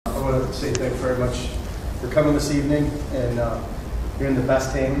want to say thank you very much for coming this evening, and you're in the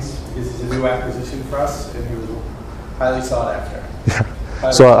best hands because he's a new acquisition for us, and he was highly sought after. Yeah.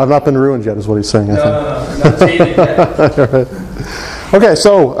 So I've not been ruined yet, is what he's saying. No, not jaded yet. Right. Okay,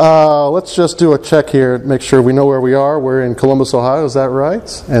 so let's just do a check here, make sure we know where we are. We're in Columbus, Ohio, is that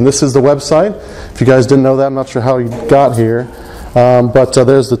right? And this is the website. If you guys didn't know that, I'm not sure how you got here. But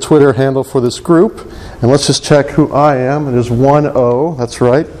there's the Twitter handle for this group. And let's just check who I am. It is 1O, that's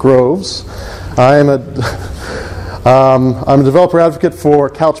right, Groves. I'm a developer advocate for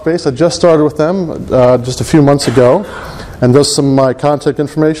Couchbase. I just started with them just a few months ago. And there's some of my contact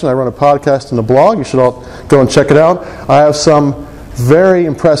information. I run a podcast and a blog. You should all go and check it out. I have some very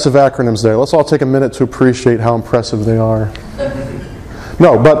impressive acronyms there. Let's all take a minute to appreciate how impressive they are.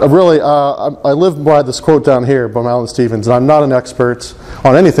 No, but really, I live by this quote down here by Alan Stevens, and I'm not an expert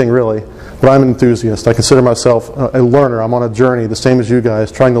on anything really, but I'm an enthusiast. I consider myself a learner. I'm on a journey, the same as you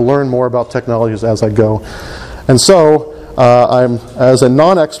guys, trying to learn more about technologies as I go. And so, as a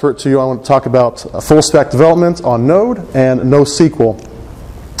non-expert to you, I want to talk about full stack development on Node and NoSQL.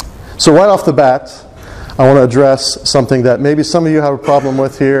 So right off the bat, I want to address something that maybe some of you have a problem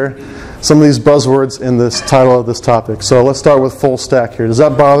with here. Some of these buzzwords in this title of this topic. So let's start with full stack here. Does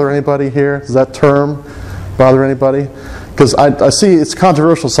that bother anybody here? Does that term bother anybody? Because I see it's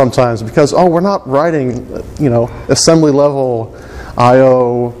controversial sometimes because, oh, we're not writing, assembly level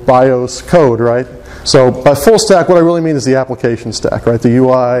I/O, BIOS code, right? So by full stack, what I really mean is the application stack, right? The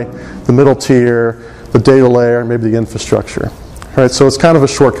UI, the middle tier, the data layer, and maybe the infrastructure. Right, so it's kind of a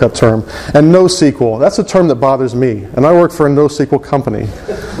shortcut term. And NoSQL, that's a term that bothers me. And I work for a NoSQL company.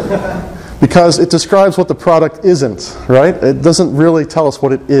 Because it describes what the product isn't, right? It doesn't really tell us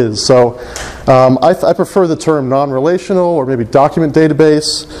what it is. So I prefer the term non-relational or maybe document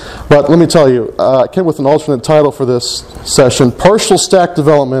database. But let me tell you, I came with an alternate title for this session, Partial Stack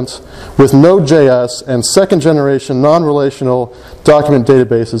Development with Node.js and Second Generation Non-Relational Document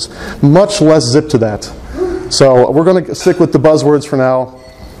Databases. Much less zip to that. So we're going to stick with the buzzwords for now,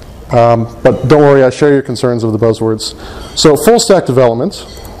 but don't worry, I share your concerns with the buzzwords. So full stack development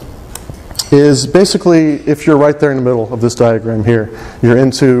is basically if you're right there in the middle of this diagram here. You're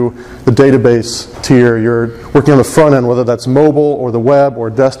into the database tier, you're working on the front end, whether that's mobile or the web or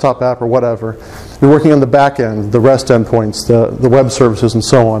desktop app or whatever. You're working on the back end, the REST endpoints, the web services and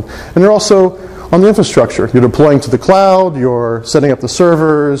so on. And you're also on the infrastructure. You're deploying to the cloud, you're setting up the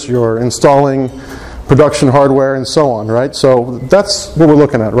servers, you're installing production hardware, and so on, right? So that's what we're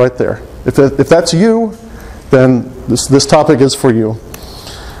looking at right there. If that's you, then this topic is for you.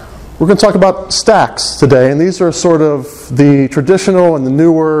 We're going to talk about stacks today, and these are sort of the traditional and the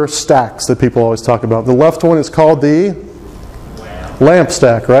newer stacks that people always talk about. The left one is called the LAMP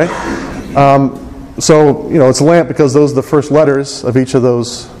stack, right? So, it's LAMP because those are the first letters of each of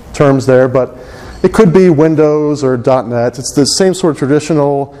those terms there, but it could be Windows or .NET. It's the same sort of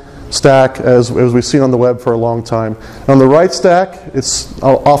traditional stack as we've seen on the web for a long time. On the right stack, it's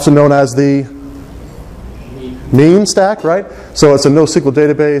often known as the mean stack, right? So it's a NoSQL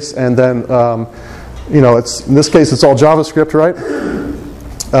database, and then it's in this case it's all JavaScript, right?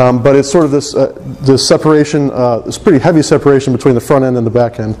 But it's sort of this separation, this pretty heavy separation between the front end and the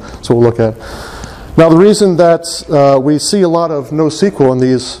back end. So we'll look at. Now the reason that we see a lot of NoSQL in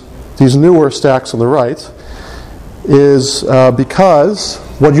these newer stacks on the right is because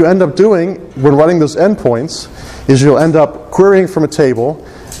what you end up doing when running those endpoints is you'll end up querying from a table,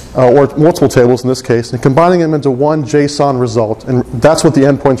 or multiple tables in this case, and combining them into one JSON result. And that's what the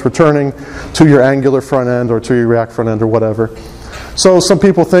endpoint's returning to your Angular front end or to your React front end or whatever. So some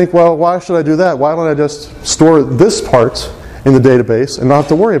people think, well, why should I do that? Why don't I just store this part in the database and not have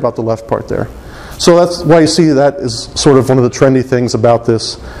to worry about the left part there? So that's why you see that is sort of one of the trendy things about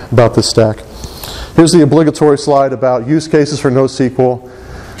this stack. Here's the obligatory slide about use cases for NoSQL,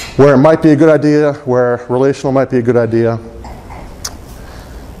 where it might be a good idea, where relational might be a good idea.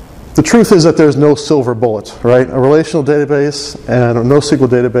 The truth is that there's no silver bullet, right? A relational database and a NoSQL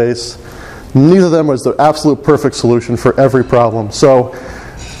database, neither of them is the absolute perfect solution for every problem. So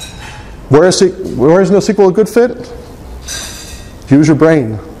where is NoSQL a good fit? Use your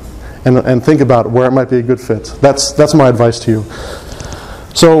brain and think about where it might be a good fit. That's my advice to you.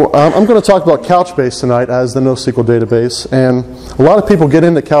 So I'm going to talk about Couchbase tonight as the NoSQL database, and a lot of people get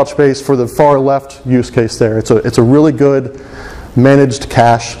into Couchbase for the far left use case there. It's a really good managed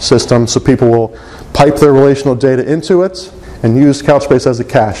cache system, so people will pipe their relational data into it and use Couchbase as a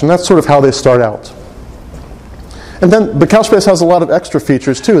cache, and that's sort of how they start out. But Couchbase has a lot of extra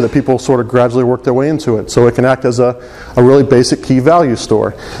features too that people sort of gradually work their way into it. So it can act as a really basic key value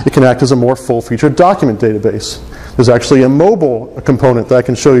store. It can act as a more full-featured document database. There's actually a mobile component that I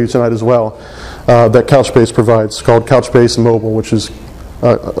can show you tonight as well that Couchbase provides, called Couchbase Mobile, which is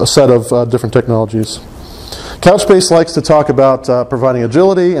a set of different technologies. Couchbase likes to talk about providing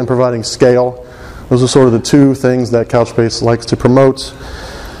agility and providing scale. Those are sort of the two things that Couchbase likes to promote.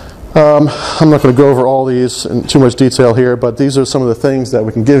 I'm not going to go over all these in too much detail here, but these are some of the things that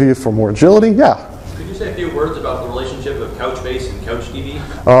we can give you for more agility. Yeah? Could you say a few words about the relationship of Couchbase and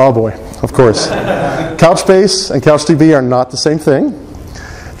CouchDB? Oh boy, of course. Couchbase and CouchDB are not the same thing,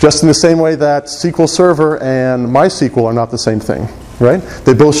 just in the same way that SQL Server and MySQL are not the same thing, right?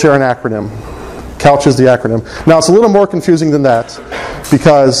 They both share an acronym. Couch is the acronym. Now, it's a little more confusing than that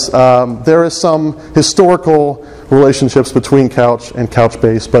because there is some historical relationships between Couch and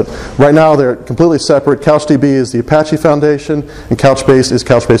Couchbase, but right now they're completely separate. CouchDB is the Apache Foundation, and Couchbase is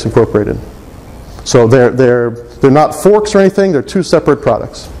Couchbase Incorporated. So they're not forks or anything. They're two separate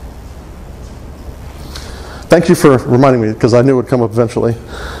products. Thank you for reminding me because I knew it would come up eventually.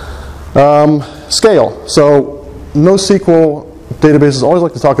 Scale. So NoSQL databases always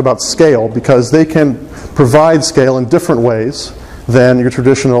like to talk about scale because they can provide scale in different ways than your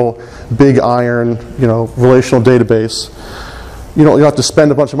traditional big iron, relational database. You don't have to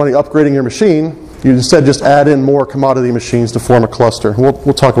spend a bunch of money upgrading your machine. You instead just add in more commodity machines to form a cluster.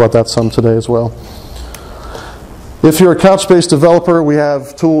 We'll talk about that some today as well. If you're a Couchbase developer, we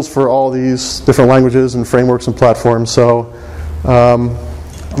have tools for all these different languages and frameworks and platforms. So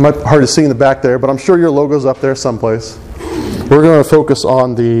it might be hard to see in the back there, but I'm sure your logo's up there someplace. We're going to focus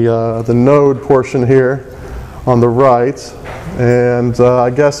on the Node portion here on the right. And I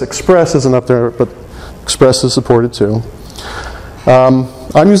guess Express isn't up there, but Express is supported too.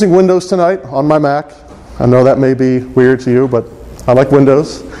 I'm using Windows tonight on my Mac. I know that may be weird to you, but I like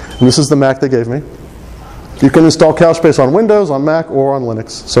Windows. And this is the Mac they gave me. You can install Couchbase on Windows, on Mac, or on Linux.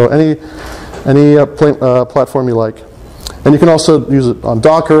 So any platform you like. And you can also use it on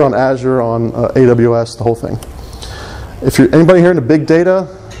Docker, on Azure, on AWS, the whole thing. If you're anybody here into big data,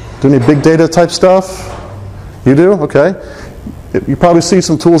 do any big data type stuff? You do? Okay. You probably see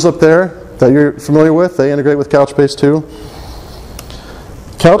some tools up there that you're familiar with. They integrate with Couchbase too.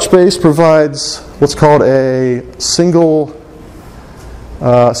 Couchbase provides what's called a single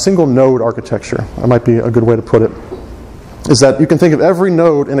node architecture. That might be a good way to put it. Is that you can think of every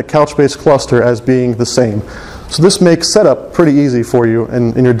node in a Couchbase cluster as being the same. So this makes setup pretty easy for you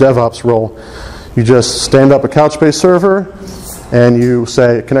in your DevOps role. You just stand up a Couchbase server and you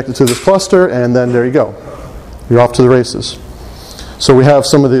say connect it to this cluster, and then there you go. You're off to the races. So we have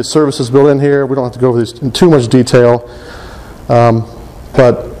some of the services built in here. We don't have to go over these in too much detail.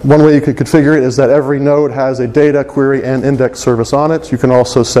 But one way you could configure it is that every node has a data, query, and index service on it. You can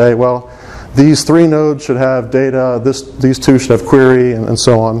also say, well, these 3 nodes should have data, these 2 should have query, and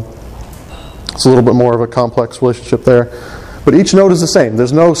so on. It's a little bit more of a complex relationship there. But each node is the same.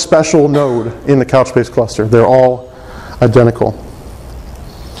 There's no special node in the Couchbase cluster. They're all identical.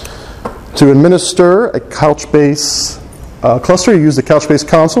 To administer a Couchbase cluster, you use the Couchbase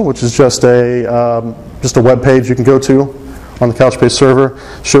console, which is just a web page you can go to on the Couchbase server.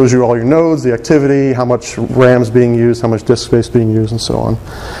 Shows you all your nodes, the activity, how much RAM is being used, how much disk space is being used, and so on.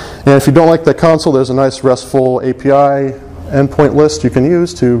 And if you don't like that console, there's a nice RESTful API endpoint list you can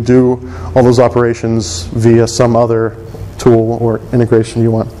use to do all those operations via some other tool or integration you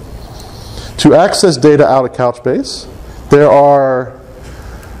want. To access data out of Couchbase, there are,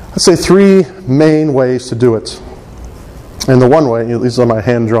 let's say, 3 main ways to do it. And the one way, these are my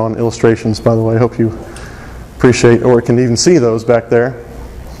hand-drawn illustrations, by the way. I hope you appreciate or can even see those back there.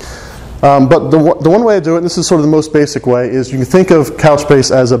 But the one way to do it, and this is sort of the most basic way, is you can think of Couchbase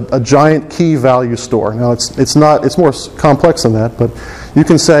as a giant key value store. Now, it's more complex than that, but you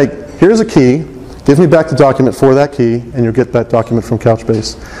can say, here's a key, give me back the document for that key, and you'll get that document from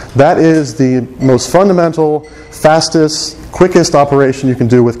Couchbase. That is the most fundamental, fastest, quickest operation you can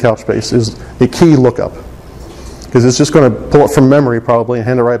do with Couchbase, is a key lookup. Because it's just going to pull it from memory probably and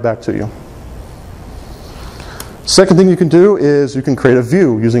hand it right back to you. Second thing you can do is you can create a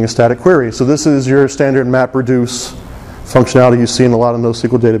view using a static query. So this is your standard map reduce functionality you see in a lot of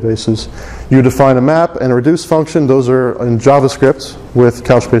NoSQL databases. You define a map and a reduce function. Those are in JavaScript with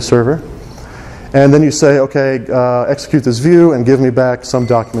Couchbase Server. And then you say, okay, execute this view and give me back some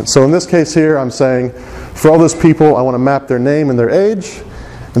document. So in this case here, I'm saying, for all those people, I want to map their name and their age.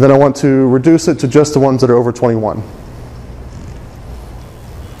 And then I want to reduce it to just the ones that are over 21.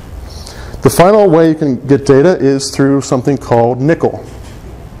 The final way you can get data is through something called Nickel.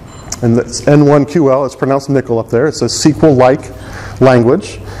 and that's N1QL. It's pronounced nickel up there. It's a SQL-like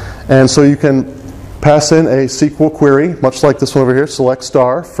language. And so you can pass in a SQL query, much like this one over here, select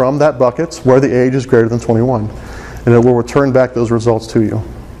star from that bucket where the age is greater than 21. And it will return back those results to you.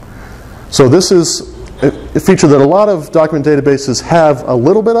 So this is a feature that a lot of document databases have a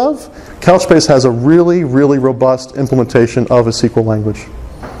little bit of. Couchbase has a really, really robust implementation of a SQL language.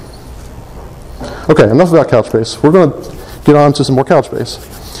 Okay, enough about Couchbase. We're going to get on to some more Couchbase.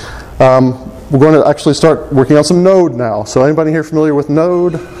 We're going to actually start working on some Node now. So anybody here familiar with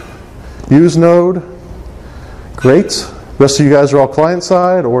Node? Use Node? Great. The rest of you guys are all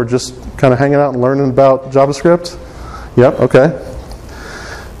client-side or just kind of hanging out and learning about JavaScript? Yep, okay.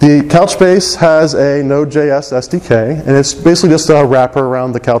 The Couchbase has a Node.js SDK, and it's basically just a wrapper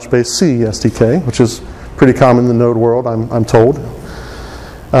around the Couchbase C SDK, which is pretty common in the Node world, I'm told.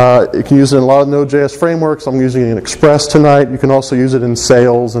 You can use it in a lot of Node.js frameworks. I'm using it in Express tonight. You can also use it in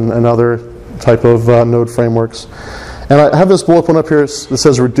Sails and other type of Node frameworks. And I have this bullet point up here that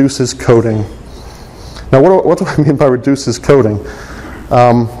says reduces coding. Now, what do I mean by reduces coding?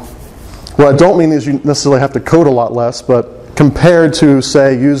 What I don't mean is you necessarily have to code a lot less, but compared to,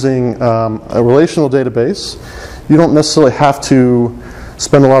 say, using a relational database, you don't necessarily have to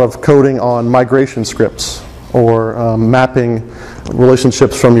spend a lot of coding on migration scripts or mapping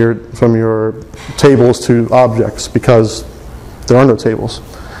relationships from your tables to objects because there are no tables.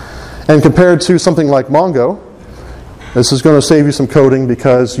 And compared to something like Mongo, this is going to save you some coding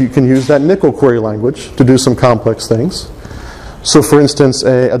because you can use that nickel query language to do some complex things. So for instance,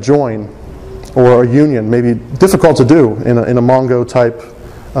 a join or a union may be difficult to do in a Mongo type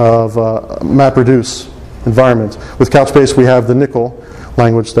of MapReduce environment. With Couchbase, we have the nickel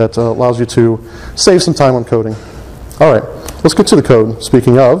language that allows you to save some time on coding. All right, let's get to the code.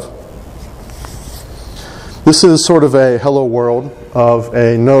 Speaking of, this is sort of a hello world of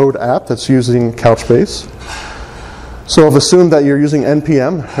a Node app that's using Couchbase. So I've assumed that you're using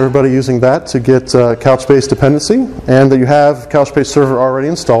NPM, everybody using that to get Couchbase dependency, and that you have Couchbase server already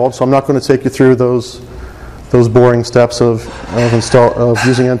installed. So I'm not going to take you through those boring steps of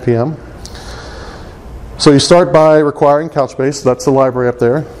using NPM. So you start by requiring Couchbase. That's the library up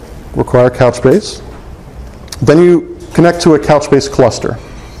there. Require Couchbase. Then you connect to a Couchbase cluster.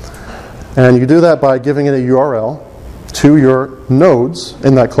 And you do that by giving it a URL to your nodes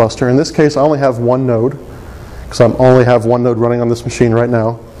in that cluster. In this case, I only have one node, because I only have one node running on this machine right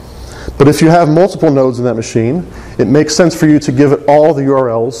now. But if you have multiple nodes in that machine, it makes sense for you to give it all the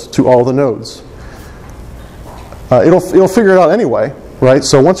URLs to all the nodes. It'll figure it out anyway, right?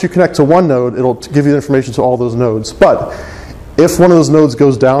 So once you connect to one node, it'll give you the information to all those nodes. But if one of those nodes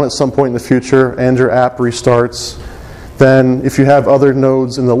goes down at some point in the future and your app restarts, then if you have other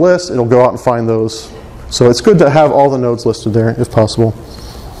nodes in the list, it'll go out and find those. So it's good to have all the nodes listed there if possible.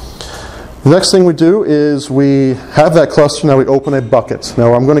 The next thing we do is we have that cluster. Now we open a bucket.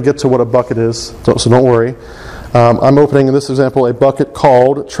 Now I'm going to get to what a bucket is, so don't worry. I'm opening, in this example, a bucket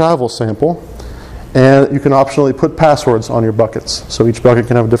called travel sample. And you can optionally put passwords on your buckets. So each bucket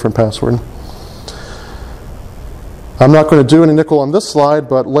can have a different password. I'm not going to do any nickel on this slide,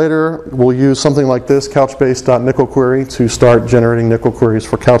 but later we'll use something like this, couchbase.nickel query, to start generating nickel queries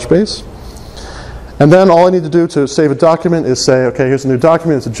for Couchbase. And then all I need to do to save a document is say, okay, here's a new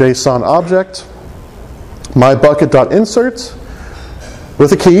document. It's a JSON object. myBucket.insert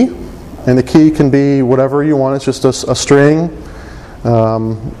with a key. And the key can be whatever you want. It's just a string.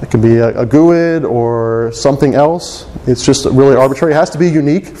 It can be a GUID or something else. It's just really arbitrary. It has to be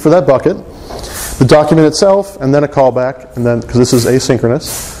unique for that bucket. The document itself, and then a callback, and then, because this is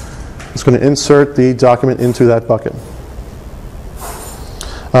asynchronous, it's going to insert the document into that bucket.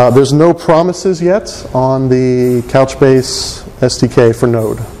 There's no promises yet on the Couchbase SDK for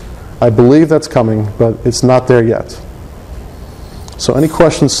Node. I believe that's coming, but it's not there yet. So any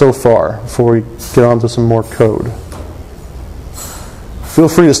questions so far before we get on to some more code? Feel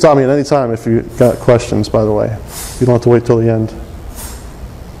free to stop me at any time if you've got questions, by the way. You don't have to wait till the end.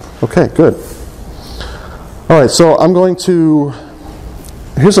 Okay, good. All right, so I'm going to,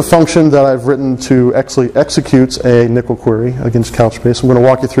 here's a function that I've written to actually execute a nickel query against Couchbase. I'm going to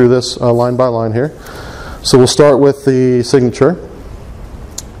walk you through this line by line here. So we'll start with the signature.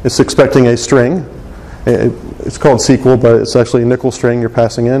 It's expecting a string. It's called SQL, but it's actually a nickel string you're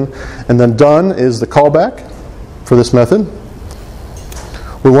passing in. And then done is the callback for this method.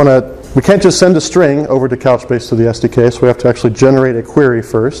 We can't just send a string over to Couchbase to the SDK, so we have to actually generate a query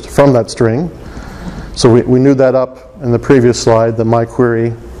first from that string. So we knew that up in the previous slide, the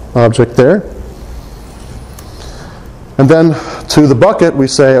myQuery object there. And then to the bucket, we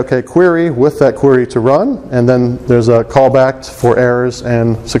say, okay, query with that query to run, and then there's a callback for errors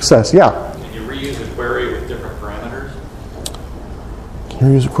and success. Yeah? Can you reuse a query with different parameters?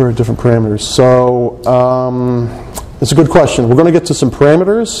 Reuse a query with different parameters. So it's a good question. We're going to get to some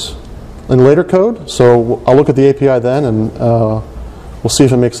parameters in later code, so I'll look at the API then, and we'll see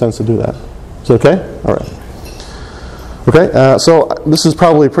if it makes sense to do that. Is that okay? All right. Okay, so this is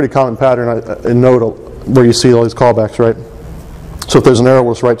probably a pretty common pattern in Node where you see all these callbacks, right? So if there's an error,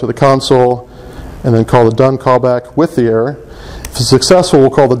 we'll just write to the console and then call the done callback with the error. If it's successful,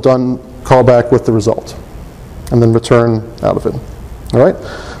 we'll call the done callback with the result and then return out of it. All right?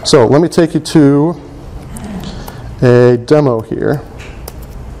 So let me take you to a demo here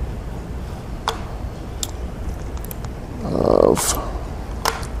of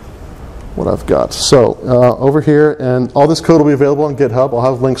what I've got. So over here, and all this code will be available on GitHub.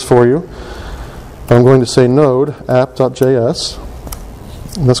 I'll have links for you. I'm going to say node app.js,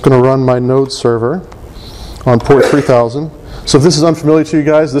 and that's going to run my Node server on port 3000. So if this is unfamiliar to you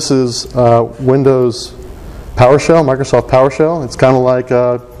guys, this is Windows PowerShell, Microsoft PowerShell. It's kind of like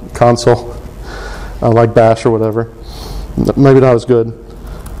a console, like Bash or whatever. Maybe not as good.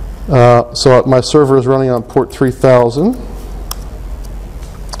 So my server is running on port 3000.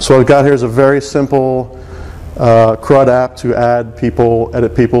 So what I've got here is a very simple CRUD app to add people,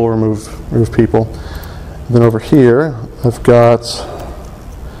 edit people, remove people. And then over here, I've got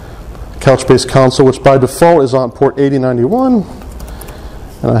Couchbase console, which by default is on port 8091.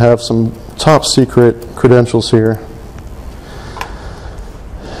 And I have some top secret credentials here.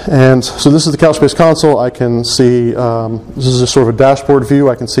 And so this is the Couchbase console. I can see, this is just sort of a dashboard view.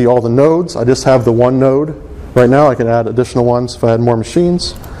 I can see all the nodes. I just have the one node right now. I can add additional ones if I had more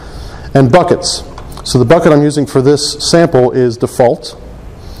machines. And buckets. So the bucket I'm using for this sample is default.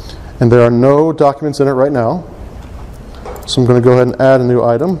 And there are no documents in it right now. So I'm going to go ahead and add a new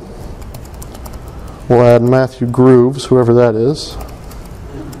item. We'll add Matthew Grooves, whoever that is.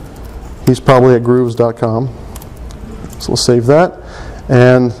 He's probably at grooves.com. So we'll save that.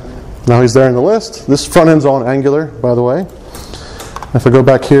 And now he's there in the list. This front end's all in Angular, by the way. If I go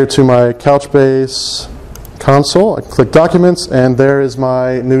back here to my Couchbase console, I click Documents, and there is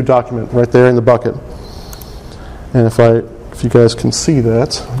my new document right there in the bucket. And if you guys can see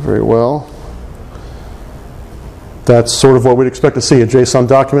that very well, that's sort of what we'd expect to see, a JSON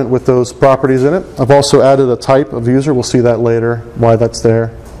document with those properties in it. I've also added a type of user. We'll see that later, why that's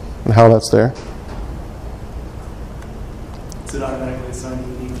there and how that's there. Is it automatically assigned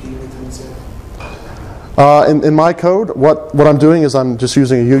unique key every time you say it? In my code, what I'm doing is I'm just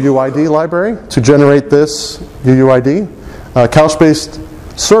using a UUID library to generate this UUID. Couchbase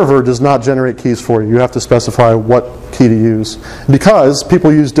server does not generate keys for you. You have to specify what key to use. Because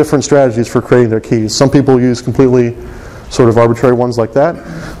people use different strategies for creating their keys. Some people use completely sort of arbitrary ones like that.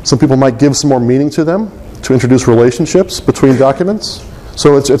 Some people might give some more meaning to them to introduce relationships between documents.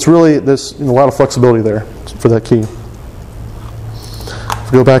 So it's really, there's a lot of flexibility there for that key.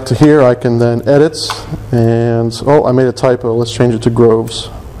 If we go back to here, I can then edit, and oh, I made a typo. Let's change it to Groves.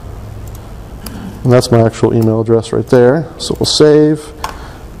 And that's my actual email address right there. So we'll save.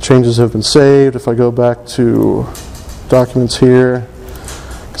 Changes have been saved. If I go back to documents here,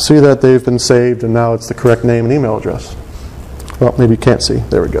 you can see that they've been saved, and now it's the correct name and email address. Well, maybe you can't see.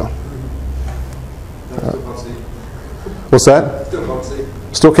 There we go. What's that? Still can't see.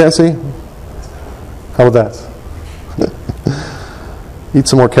 Still can't see? How about that? Eat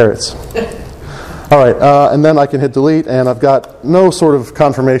some more carrots. All right, and then I can hit delete, and I've got no sort of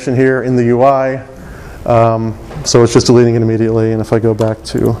confirmation here in the UI. So it's just deleting it immediately. And if I go back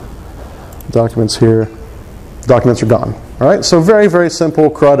to documents here, documents are gone. All right, so very, very simple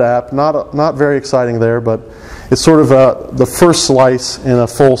CRUD app. Not very exciting there, but it's sort of the first slice in a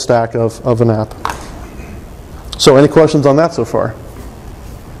full stack of an app. So any questions on that so far?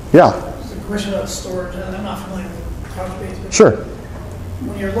 Yeah? Just a question about storage, and I'm not familiar with Couchbase. But Sure.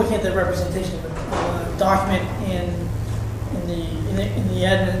 when you're looking at the representation of a document in the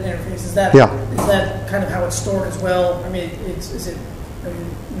admin interface, is that kind of how it's stored as well? I mean,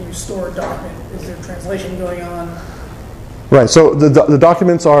 when you store a document, is there translation going on? Right, so the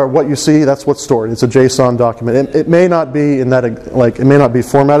documents are what you see, that's what's stored. It's a JSON document. It may not be in that, like, it may not be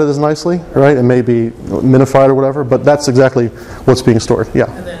formatted as nicely, right? It may be minified or whatever, but that's exactly what's being stored,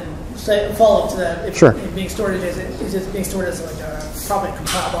 yeah. And then, say, a follow-up to that, if Sure. being stored, is it being stored as like probably a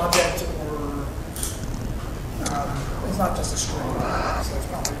compiled object, or it's not just a string? So it's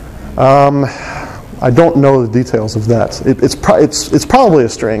probably I don't know the details of that. It's probably a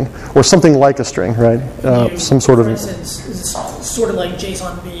string, or something like a string, right? For instance, is it sort of like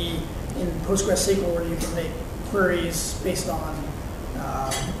JSON-B in PostgreSQL, where you can make queries based on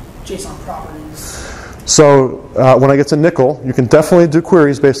JSON properties? So when I get to Nickel, you can definitely do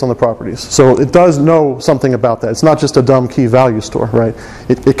queries based on the properties. So it does know something about that. It's not just a dumb key value store, right?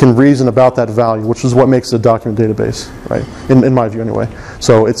 It can reason about that value, which is what makes it a document database, right? In my view, anyway.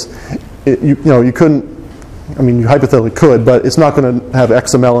 So you couldn't. I mean, you hypothetically could, but it's not going to have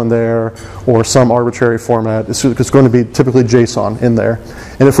XML in there or some arbitrary format. It's going to be typically JSON in there.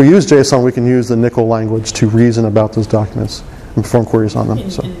 And if we use JSON, we can use the Nickel language to reason about those documents and perform queries on them.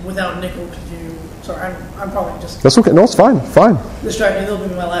 And without Nickel, could you? Sorry, I'm probably just. That's okay. No, it's fine. Fine. Distracted. That'll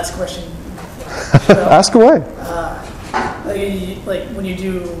be my last question. Ask away. Like when you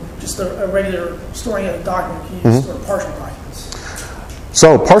do just a regular storing of a document, can you store partial documents?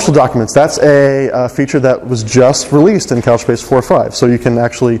 So partial documents, that's a feature that was just released in Couchbase 4.5. So you can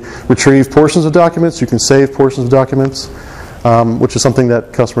actually retrieve portions of documents, you can save portions of documents, which is something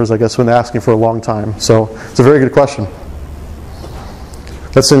that customers, I guess, have been asking for a long time. So it's a very good question.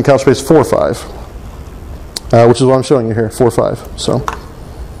 That's in Couchbase 4.5, which is what I'm showing you here, 4.5. So,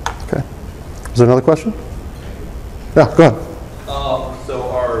 okay. Is there another question? Yeah, go ahead.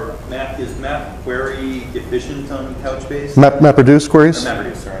 Is map query efficient on Couchbase? MapReduce queries?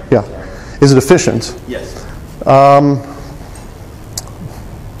 MapReduce, sorry. Yeah. Sorry. Is it efficient? Yes.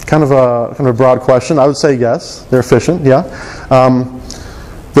 Kind of a broad question. I would say yes, they're efficient. Yeah.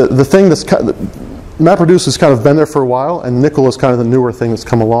 The thing that's MapReduce has kind of been there for a while, and Nickel is kind of the newer thing that's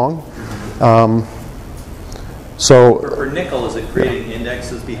come along. So for Nickel, is it creating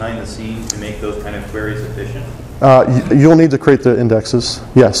indexes behind the scenes to make those kind of queries efficient? You'll need to create the indexes,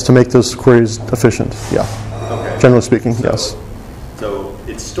 yes, to make those queries efficient. Yeah. Okay. Generally speaking, yes. So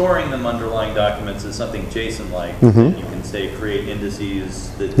it's storing them underlying documents as something JSON-like. And you can say create indices,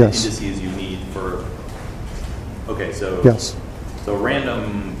 the indices you need for. Okay, so yes. So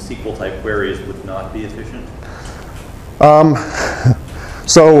random SQL type queries would not be efficient.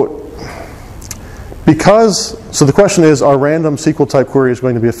 So the question is, are random SQL type queries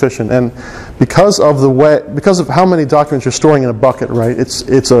going to be efficient? And because of how many documents you're storing in a bucket, right?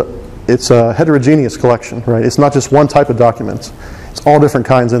 It's a heterogeneous collection, right? It's not just one type of document. It's all different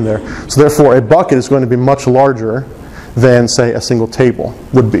kinds in there. So therefore, a bucket is going to be much larger than, say, a single table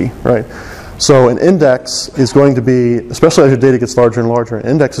would be, right? So an index is going to be, especially as your data gets larger and larger, an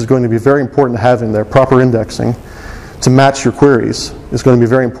index is going to be very important to have in there. Proper indexing to match your queries is going to be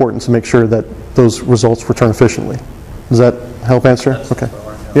very important to make sure that those results return efficiently. Does that help answer? Okay.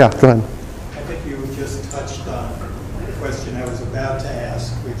 Yeah, go ahead. I think you just touched on the question I was about to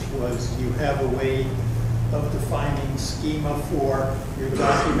ask, which was, you have a way of defining schema for your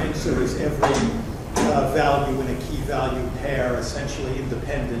document, so is every value in a key value pair essentially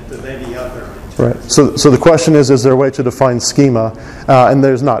independent of any other? Right. So the question is there a way to define schema? And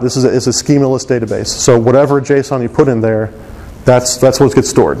there's not. This is a schemaless database. So whatever JSON you put in there, that's what gets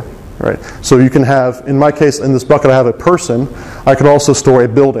stored. Right. So you can have, in my case, in this bucket I have a person. I could also store a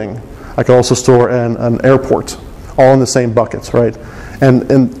building. I could also store an airport, all in the same buckets, right?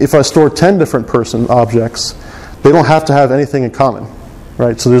 And if I store 10 different person objects, they don't have to have anything in common,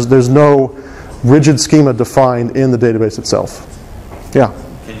 right? So there's no rigid schema defined in the database itself. Yeah?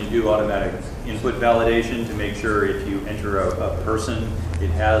 Can you do automatic input validation to make sure if you enter a person, it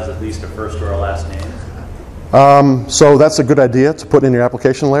has at least a first or a last name? So that's a good idea to put in your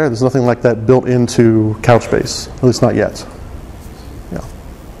application layer. There's nothing like that built into Couchbase, at least not yet. Yeah,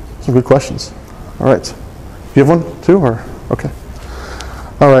 some good questions. All right, do you have one too, or okay?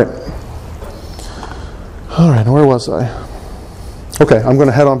 All right. Where was I? Okay, I'm going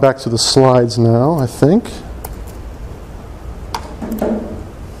to head on back to the slides now, I think,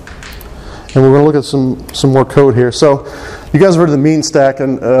 and we're going to look at some more code here. So, you guys have heard of the mean stack,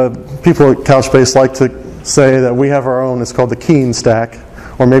 and people at Couchbase like to say that we have our own. It's called the CEAN stack,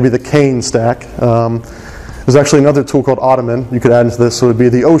 or maybe the CANE stack. There's actually another tool called Ottoman you could add into this, so it would be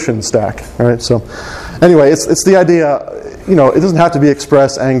the ocean stack. All right. So, anyway, it's the idea. You know, it doesn't have to be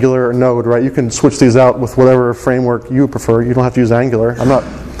Express, Angular, or Node, right? You can switch these out with whatever framework you prefer. You don't have to use Angular. I'm not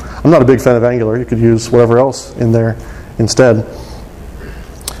a big fan of Angular. You could use whatever else in there instead.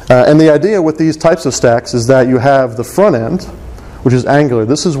 And the idea with these types of stacks is that you have the front end, which is Angular.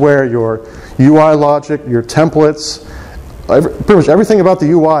 This is where your UI logic, your templates, pretty much everything about the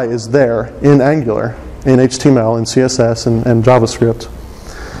UI is there in Angular, in HTML, in CSS, and JavaScript.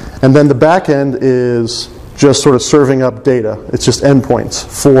 And then the back end is just sort of serving up data. It's just endpoints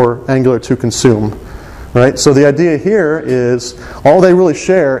for Angular to consume, right? So the idea here is all they really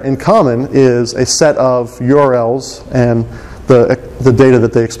share in common is a set of URLs and the data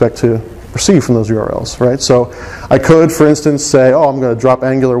that they expect to receive from those URLs, right? So I could, for instance, say, oh, I'm going to drop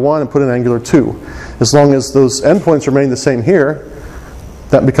Angular 1 and put in Angular 2. As long as those endpoints remain the same here,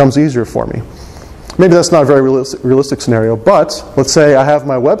 that becomes easier for me. Maybe that's not a very realistic scenario, but let's say I have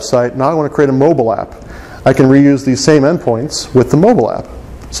my website, now I want to create a mobile app. I can reuse these same endpoints with the mobile app.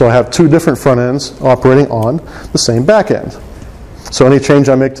 So I have two different front ends operating on the same back end. So any change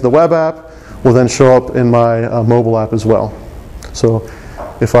I make to the web app will then show up in my mobile app as well. So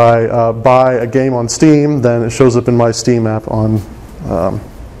if I buy a game on Steam, then it shows up in my Steam app on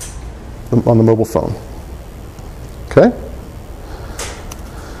the mobile phone. Okay?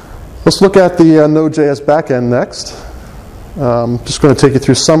 Let's look at the Node.js backend next. Just going to take you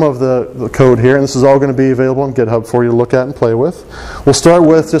through some of the code here, and this is all going to be available on GitHub for you to look at and play with. We'll start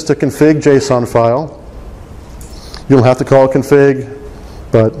with just a config JSON file. You don't have to call it config,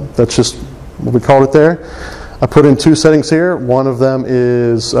 but that's just what we called it there. I put in two settings here. One of them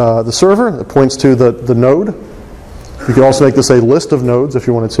is the server. It points to the node. You can also make this a list of nodes if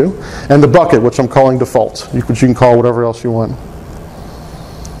you wanted to. And the bucket, which I'm calling default. Which you can call whatever else you want.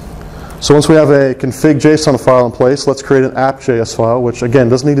 So once we have a config JSON file in place, let's create an app.js file, which again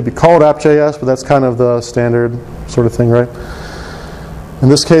doesn't need to be called app.js, but that's kind of the standard sort of thing, right? In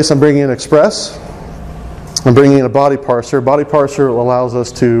this case, I'm bringing in Express. I'm bringing in a body parser. Body parser allows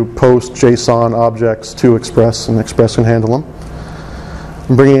us to post JSON objects to Express, and Express can handle them.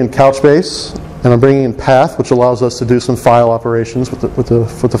 I'm bringing in Couchbase, and I'm bringing in Path, which allows us to do some file operations with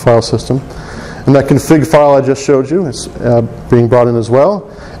the file system. And that config file I just showed you is being brought in as well.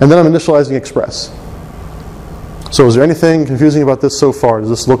 And then I'm initializing Express. So is there anything confusing about this so far? Does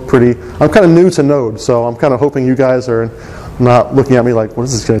this look pretty? I'm kind of new to Node, so I'm kind of hoping you guys are not looking at me like, what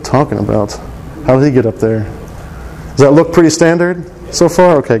is this guy talking about? How did he get up there? Does that look pretty standard so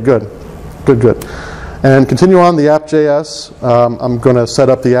far? Okay, good. Good. And continue on the app.js. I'm going to set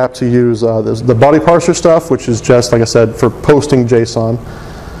up the app to use the body parser stuff, which is just, like I said, for posting JSON.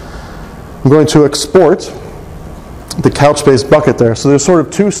 I'm going to export the Couchbase bucket there. So there's sort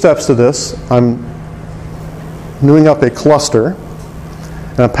of two steps to this. I'm newing up a cluster,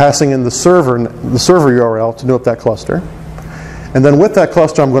 and I'm passing in the server URL to new up that cluster. And then with that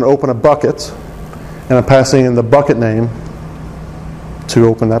cluster, I'm going to open a bucket, and I'm passing in the bucket name to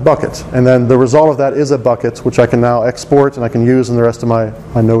open that bucket. And then the result of that is a bucket, which I can now export and I can use in the rest of my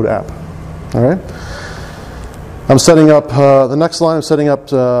Node app. All right? I'm setting up, the next line, I'm setting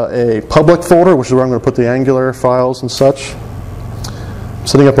up a public folder, which is where I'm going to put the Angular files and such. I'm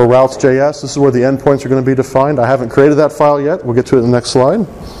setting up a routes.js. This is where the endpoints are going to be defined. I haven't created that file yet. We'll get to it in the next slide.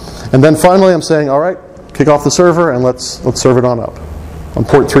 And then finally, I'm saying, all right, kick off the server and let's serve it on up on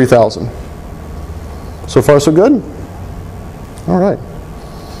port 3000. So far, so good? All right.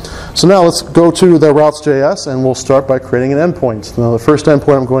 So now let's go to the routes.js, and we'll start by creating an endpoint. Now, the first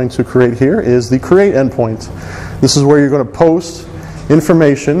endpoint I'm going to create here is the create endpoint. This is where you're going to post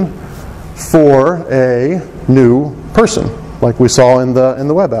information for a new person, like we saw in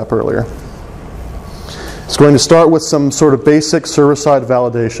the web app earlier. It's going to start with some sort of basic server-side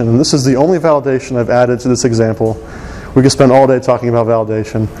validation, and this is the only validation I've added to this example. We could spend all day talking about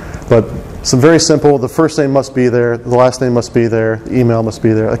validation, but it's very simple. The first name must be there, the last name must be there, the email must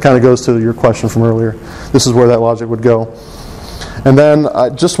be there. It kind of goes to your question from earlier. This is where that logic would go. And then I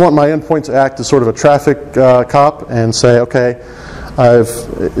just want my endpoint to act as sort of a traffic cop and say, okay,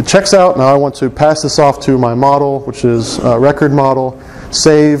 it checks out. Now I want to pass this off to my model, which is a record model,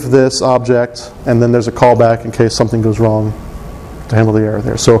 save this object, and then there's a callback in case something goes wrong to handle the error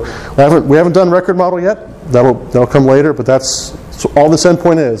there. So we haven't done record model yet. That'll come later, but that's all this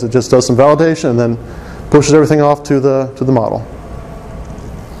endpoint is. It just does some validation and then pushes everything off to the model.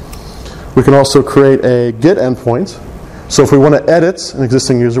 We can also create a get endpoint. So if we want to edit an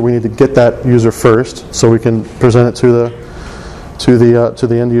existing user, we need to get that user first, so we can present it to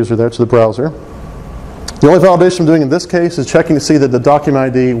the end user there, to the browser. The only validation I'm doing in this case is checking to see that the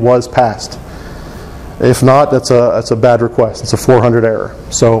document ID was passed. If not, that's a bad request. It's a 400 error.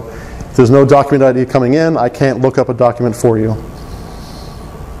 So if there's no document ID coming in, I can't look up a document for you.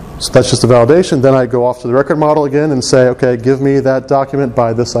 So that's just a validation. Then I go off to the record model again and say, okay, give me that document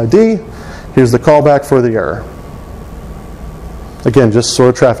by this ID. Here's the callback for the error. Again, just sort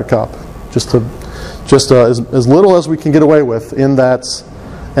of traffic cop. Just as little as we can get away with in that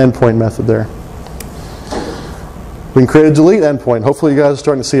endpoint method there. We can create a delete endpoint. Hopefully you guys are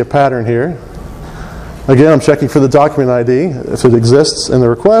starting to see a pattern here. Again, I'm checking for the document ID, if it exists in the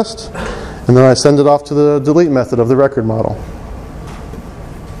request, and then I send it off to the delete method of the record model.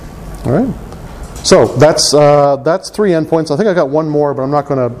 All right. So that's 3 endpoints. I think I got one more, but I'm not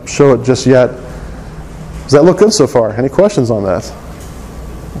going to show it just yet. Does that look good so far? Any questions on that?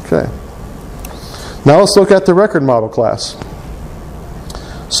 Okay. Now let's look at the record model class.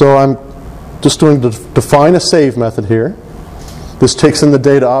 So I'm just doing to define a save method here. This takes in the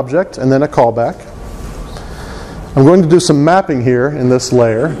data object and then a callback. I'm going to do some mapping here in this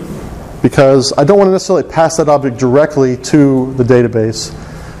layer because I don't want to necessarily pass that object directly to the database.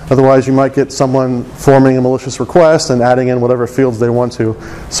 Otherwise, you might get someone forming a malicious request and adding in whatever fields they want to.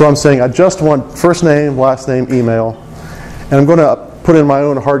 So I'm saying I just want first name, last name, email. And I'm going to put in my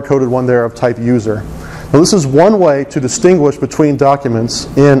own hard-coded one there of type user. Now this is one way to distinguish between documents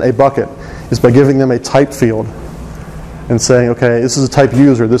in a bucket, is by giving them a type field and saying, okay, this is a type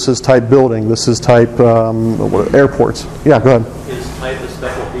user, this is type building, this is type airport. Yeah, go ahead. Is type a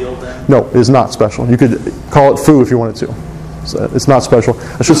special field then? No, it is not special. You could call it foo if you wanted to. So it's not special.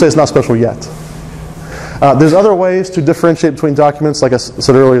 I should say it's not special yet. There's other ways to differentiate between documents. Like I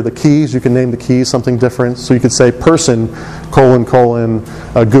said earlier, the keys, you can name the keys something different. So you could say person, :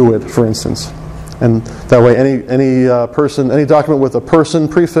 GUID, for instance. And that way any document with a person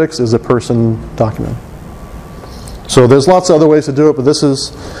prefix is a person document. So there's lots of other ways to do it, but this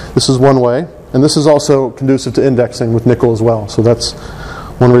is one way. And this is also conducive to indexing with NoSQL as well. So that's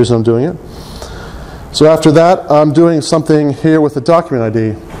one reason I'm doing it. So after that, I'm doing something here with the document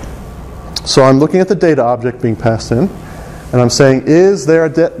ID. So I'm looking at the data object being passed in, and I'm saying, is there a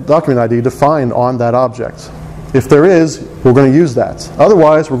document ID defined on that object? If there is, we're going to use that.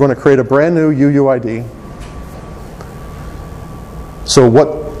 Otherwise, we're going to create a brand new UUID. So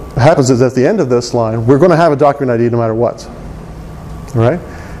what happens is at the end of this line, we're going to have a document ID no matter what. All right?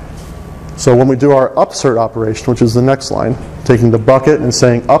 So when we do our upsert operation, which is the next line, taking the bucket and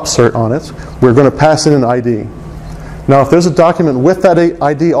saying upsert on it, we're going to pass in an ID. Now, if there's a document with that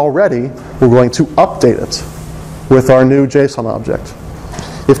ID already, we're going to update it with our new JSON object.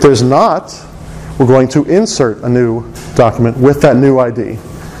 If there's not, we're going to insert a new document with that new ID.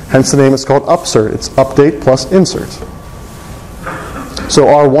 Hence the name is called upsert. It's update plus insert. So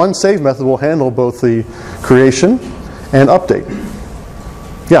our onSave method will handle both the creation and update.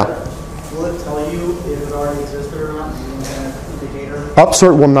 Yeah? Will it tell you if it already existed or not? An indicator?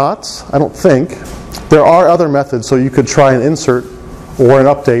 Upsert will not, I don't think. There are other methods, so you could try an insert or an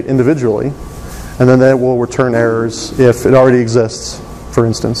update individually, and then it will return errors if it already exists, for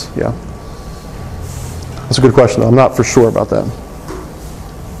instance. Yeah. That's a good question, though. I'm not for sure about that.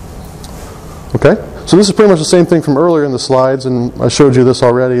 Okay? So this is pretty much the same thing from earlier in the slides, and I showed you this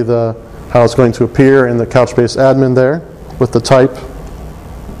already, how it's going to appear in the Couchbase admin there with the type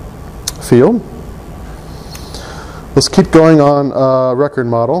field. Let's keep going on record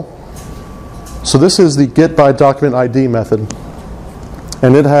model. So this is the get by document ID method.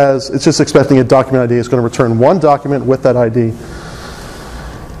 And it's just expecting a document ID. It's going to return one document with that ID.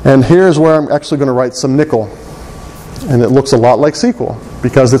 And here's where I'm actually going to write some NoSQL. And it looks a lot like SQL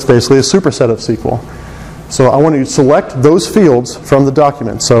because it's basically a superset of SQL. So I want to select those fields from the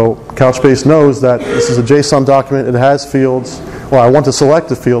document. So Couchbase knows that this is a JSON document. It has fields. Well, I want to select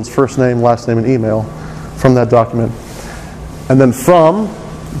the fields, first name, last name, and email from that document. And then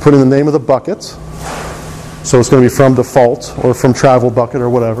put in the name of the bucket. So it's going to be from default or from travel bucket or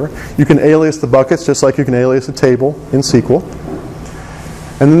whatever. You can alias the buckets just like you can alias a table in SQL.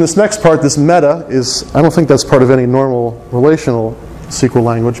 And then this next part, this meta, I don't think that's part of any normal relational SQL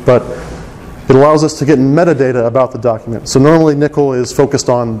language, but it allows us to get metadata about the document. So normally NoSQL is focused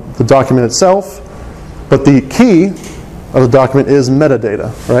on the document itself, but the key of the document is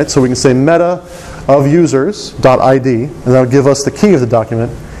metadata, right? So we can say meta of users.id, and that'll give us the key of the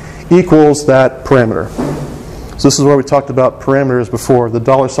document, equals that parameter. So this is where we talked about parameters before. The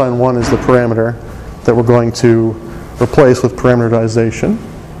 $1 is the parameter that we're going to replace with parameterization.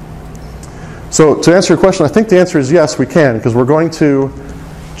 So to answer your question, I think the answer is yes, we can, because we're going to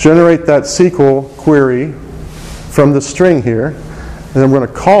generate that SQL query from the string here, and then we're going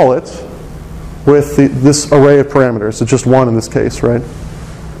to call it with this array of parameters. So just one in this case, right?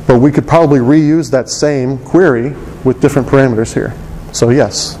 But we could probably reuse that same query with different parameters here. So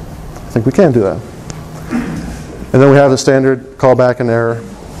yes, I think we can do that. And then we have the standard callback and error.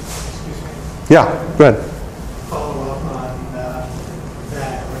 Yeah, go ahead. Follow up on that.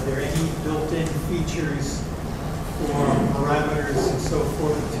 Are there any built-in features or parameters and so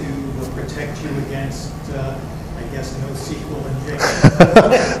forth to protect you against, I guess, NoSQL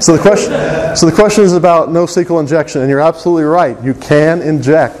injection? So the question is about NoSQL injection, and you're absolutely right. You can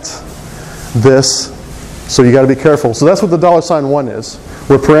inject this, so you got to be careful. So that's what the $1 is.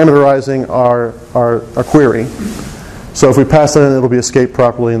 We're parameterizing our query. So if we pass that in, it'll be escaped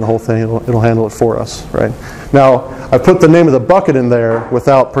properly, and the whole thing, it'll handle it for us, right? Now, I put the name of the bucket in there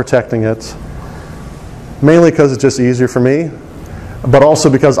without protecting it, mainly because it's just easier for me. but also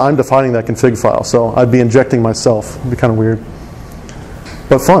because I'm defining that config file. So I'd be injecting myself. It'd be kind of weird,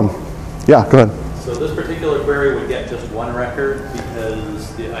 but fun. Yeah, go ahead. So this particular query would get just one record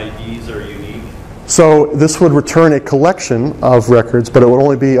because the IDs are unique? So this would return a collection of records, but it would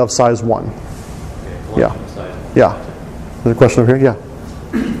only be of size 1. Okay, Yeah. of size 1. Yeah. There's a question over here? Yeah.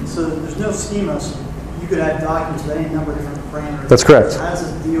 So there's no schema, so you could add documents with any number of different parameters. That's correct. How does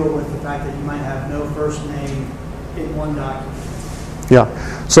it deal with the fact that you might have no first name in one document? Yeah.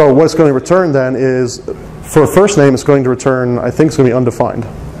 So what it's going to return then is, for a first name, it's going to return, I think it's going to be undefined.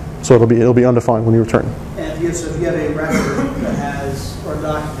 So it'll be undefined when you return. And if you have a record that has, or a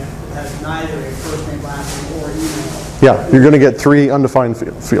document that has neither a first name, last name, or email. Yeah, you're going to get 3 undefined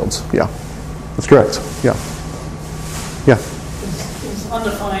fields. Yeah, that's correct. Yeah. Yeah. Is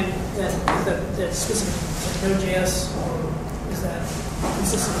undefined that specific to Node.js, or is that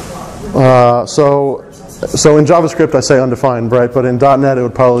consistent with So in JavaScript I say undefined, right? But in .NET it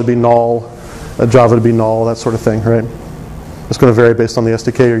would probably be null, Java would be null, that sort of thing, right? It's going to vary based on the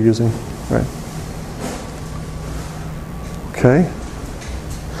SDK you're using, right? Okay.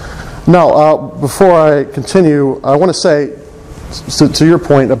 Now, before I continue, I want to say, to your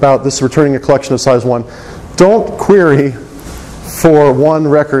point about this returning a collection of size 1, don't query for one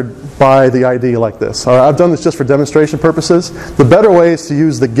record by the ID like this. I've done this just for demonstration purposes. The better way is to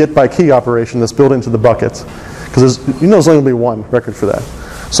use the get by key operation that's built into the bucket, because there's only going to be one record for that.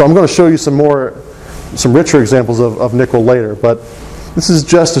 So I'm going to show you some richer examples of NCL later, but this is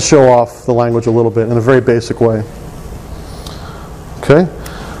just to show off the language a little bit in a very basic way. Okay,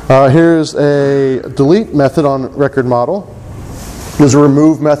 here's a delete method on record model. There's a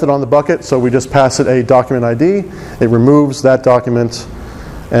remove method on the bucket, so we just pass it a document ID. It removes that document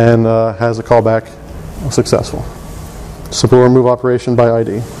and has a callback successful. Simple remove operation by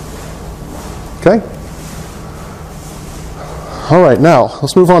ID. Okay? All right, now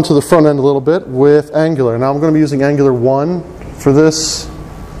let's move on to the front end a little bit with Angular. Now I'm going to be using Angular 1 for this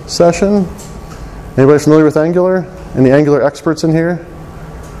session. Anybody familiar with Angular? Any Angular experts in here?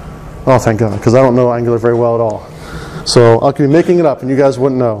 Oh, thank God, because I don't know Angular very well at all. So I could be making it up and you guys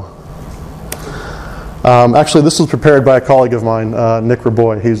wouldn't know. Actually, this was prepared by a colleague of mine, Nick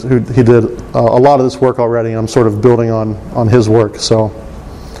Raboy. He did a lot of this work already, and I'm sort of building on his work. So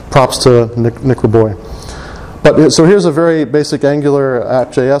props to Nick Raboy. But so here's a very basic Angular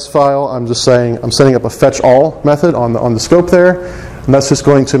app.js file. I'm just saying I'm setting up a fetch all method on the scope there, and that's just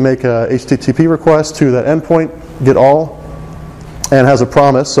going to make a HTTP request to that endpoint, get all, and has a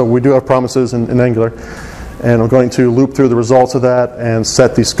promise. So we do have promises in Angular, and I'm going to loop through the results of that and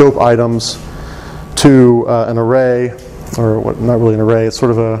set the scope items to an array, or not really an array. It's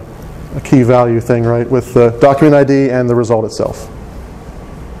sort of a key value thing, right, with the document ID and the result itself.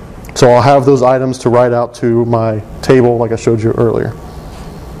 So I'll have those items to write out to my table like I showed you earlier.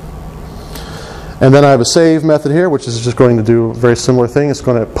 And then I have a save method here, which is just going to do a very similar thing. It's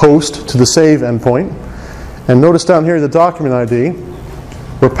going to post to the save endpoint. And notice down here the document ID,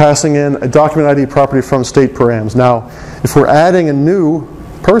 we're passing in a document ID property from state params. Now, if we're adding a new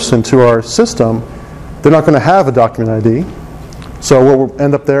person to our system, they're not going to have a document ID. So what will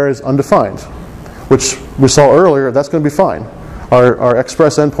end up there is undefined, which we saw earlier. That's going to be fine. Our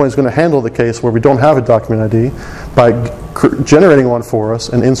Express endpoint is going to handle the case where we don't have a document ID by generating one for us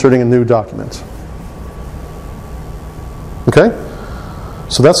and inserting a new document. Okay?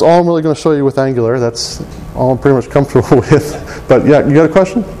 So that's all I'm really going to show you with Angular. That's all I'm pretty much comfortable with. But yeah, you got a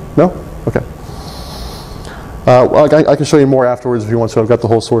question? No? Okay. I can show you more afterwards if you want to. I've got the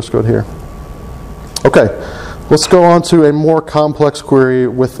whole source code here. Okay. Let's go on to a more complex query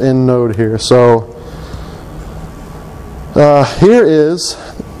within Node here. So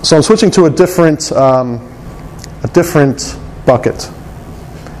so I'm switching to a different bucket.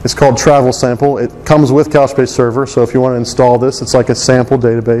 It's called Travel Sample. It comes with Couchbase Server, so if you want to install this, it's like a sample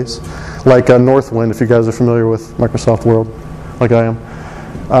database, like Northwind, if you guys are familiar with Microsoft World, like I am.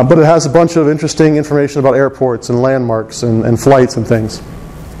 But it has a bunch of interesting information about airports and landmarks and flights and things.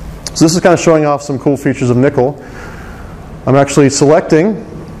 So this is kind of showing off some cool features of NCL. I'm actually selecting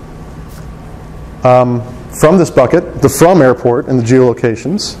from this bucket the from airport and the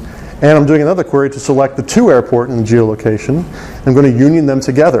geolocations, and I'm doing another query to select the to airport and the geolocation. I'm going to union them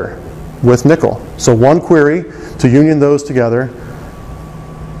together with NCL. So one query to union those together.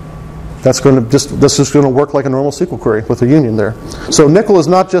 That's just going to work like a normal SQL query with a union there. So NCL is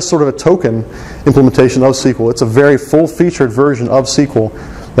not just sort of a token implementation of SQL. It's a very full-featured version of SQL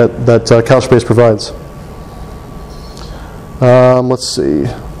that Couchbase provides. Let's see.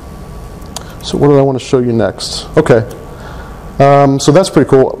 So what do I want to show you next? Okay. So that's pretty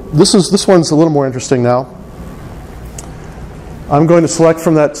cool. This one's a little more interesting now. I'm going to select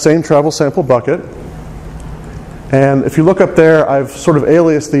from that same travel sample bucket. And if you look up there, I've sort of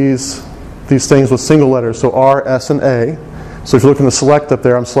aliased these things with single letters, so R, S, and A. So if you look in the select up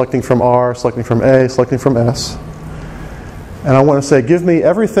there, I'm selecting from R, selecting from A, selecting from S. And I want to say, give me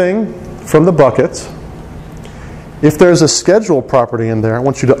everything from the bucket. If there's a schedule property in there, I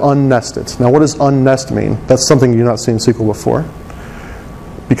want you to unnest it. Now, what does unnest mean? That's something you've not seen in SQL before.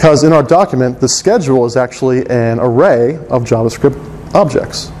 Because in our document, the schedule is actually an array of JavaScript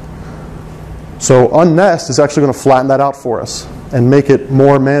objects. So unnest is actually going to flatten that out for us and make it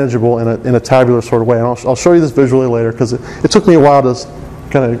more manageable in a tabular sort of way. And I'll show you this visually later because it took me a while to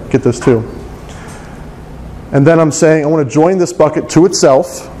kind of get this too. And then I'm saying I want to join this bucket to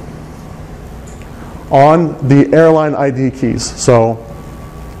itself on the airline ID keys. So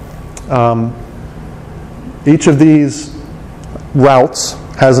each of these routes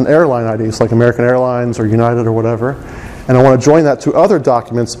has an airline ID. It's like American Airlines or United or whatever. And I want to join that to other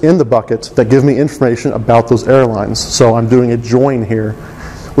documents in the bucket that give me information about those airlines. So I'm doing a join here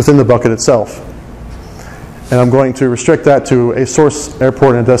within the bucket itself. And I'm going to restrict that to a source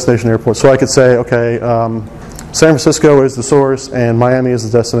airport and a destination airport. So I could say, okay, San Francisco is the source and Miami is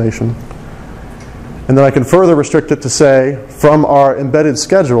the destination. And then I can further restrict it to say, from our embedded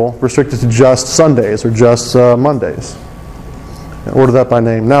schedule, restrict it to just Sundays or just Mondays. And order that by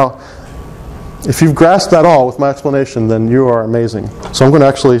name. Now, if you've grasped that all with my explanation, then you are amazing. So I'm going to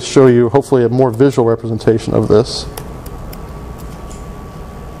actually show you, hopefully, a more visual representation of this.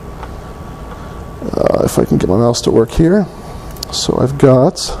 If I can get my mouse to work here. So I've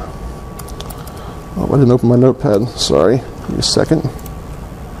got... Oh, I didn't open my notepad. Sorry. Give me a second.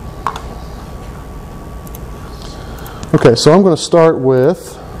 Okay, so I'm going to start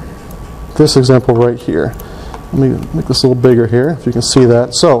with this example right here. Let me make this a little bigger here, if you can see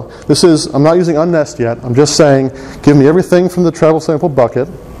that. So this is, I'm not using unnest yet. I'm just saying, give me everything from the travel sample bucket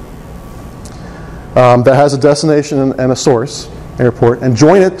that has a destination and a source, airport, and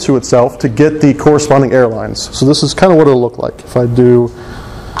join it to itself to get the corresponding airlines. So this is kind of what it'll look like. If I do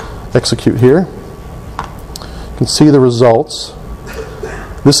execute here, you can see the results.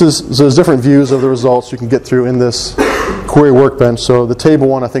 So there's different views of the results you can get through in this query workbench. So the table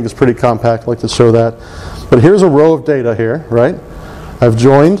one I think is pretty compact. I'd like to show that. But here's a row of data here, right? I've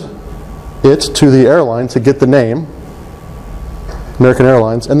joined it to the airline to get the name, American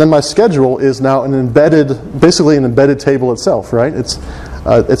Airlines, and then my schedule is now basically an embedded table itself, right? It's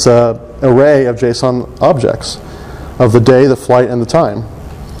an array of JSON objects of the day, the flight, and the time.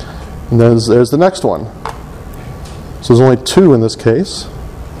 And there's the next one. So there's only 2 in this case,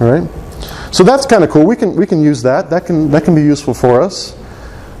 all right? So that's kind of cool. We can use that. That can be useful for us.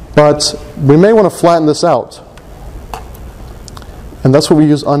 But we may want to flatten this out. And that's what we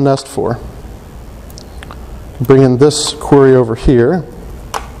use unnest for. Bring in this query over here.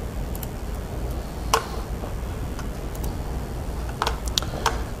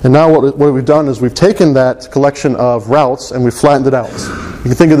 And now what we've done is we've taken that collection of routes and we've flattened it out. You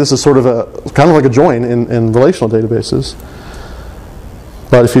can think of this as sort of kind of like a join in relational databases.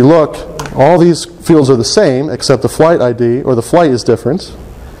 But if you look, all these fields are the same except the flight ID or the flight is different.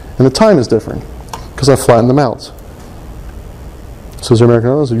 And the time is different because I flattened them out. So is American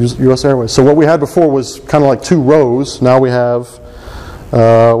Airlines or US Airways? So what we had before was kind of like 2 rows. Now we have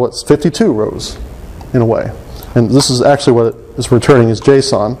 52 rows in a way. And this is actually what it's returning is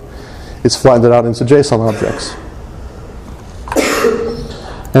JSON. It's flattened it out into JSON objects.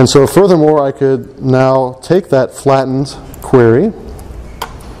 And so furthermore, I could now take that flattened query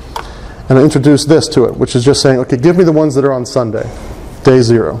and introduce this to it, which is just saying, okay, give me the ones that are on Sunday. Day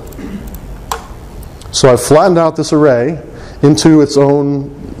 0. So I've flattened out this array into its own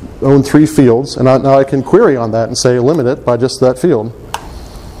 3 fields, and now I can query on that and say limit it by just that field.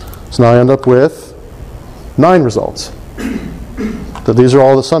 So now I end up with 9 results. That these are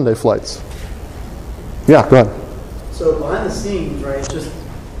all the Sunday flights. Yeah, go ahead. So behind the scenes, right, it's just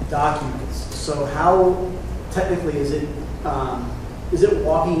documents. So how technically is it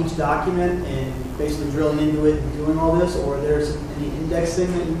walking each document and basically drilling into it and doing all this, or there's any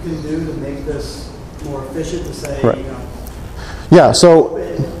indexing that you can do to make this more efficient to say, right. You know, yeah, so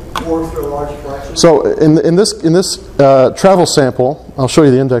or through a large collection? So in this travel sample, I'll show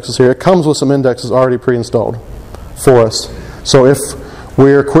you the indexes here. It comes with some indexes already pre-installed for us. So if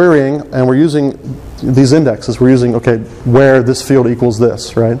we're querying and we're using these indexes, we're using, okay, where this field equals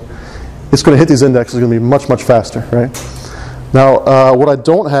this, right? It's going to hit these indexes, it's going to be much, much faster, right? Now, what I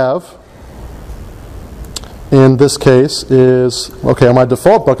don't have in this case is, okay, on my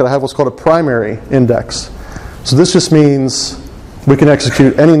default bucket, I have what's called a primary index. So this just means we can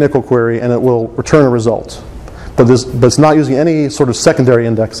execute any nickel query and it will return a result. but it's not using any sort of secondary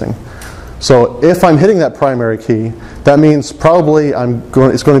indexing. So if I'm hitting that primary key, that means probably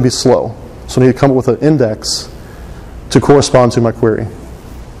it's going to be slow. So I need to come up with an index to correspond to my query.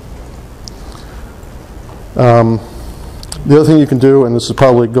 The other thing you can do, and this is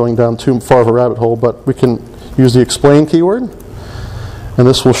probably going down too far of a rabbit hole, but we can use the explain keyword, and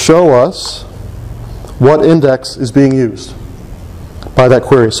this will show us what index is being used by that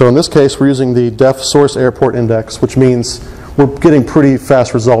query. So in this case, we're using the def source airport index, which means we're getting pretty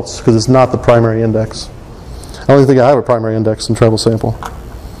fast results because it's not the primary index. I don't even think I have a primary index in travel sample.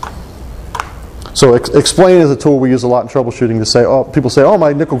 So explain is a tool we use a lot in troubleshooting to say, oh, people say, oh,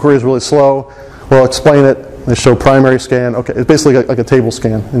 my nickel query is really slow. Well, explain it. They show primary scan. Okay, it's basically like a table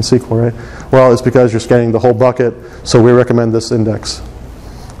scan in SQL, right? Well, it's because you're scanning the whole bucket, so we recommend this index.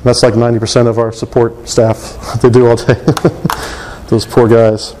 That's like 90% of our support staff. They do all day. Those poor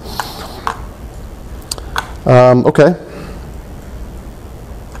guys. Okay.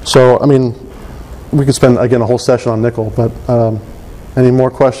 So, I mean, we could spend, again, a whole session on nickel, but any more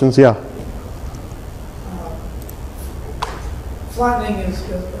questions? Yeah. Flattening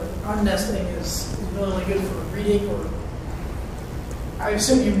unnesting is really good for reading, or I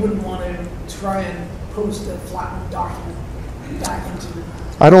assume you wouldn't want to try and post a flattened document back into.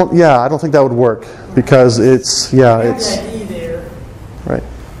 I don't think that would work because it's the ID there. Right.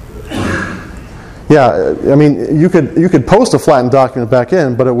 Yeah, I mean, you could post a flattened document back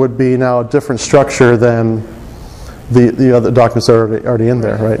in, but it would be now a different structure than the other documents that are already in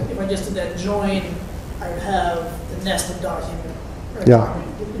there, right? If I just did that join, I would have the nested document.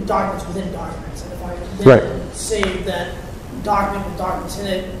 Documents within documents, and if I then save that document with documents in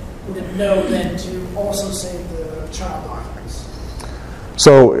it, would it know then to also save the child documents?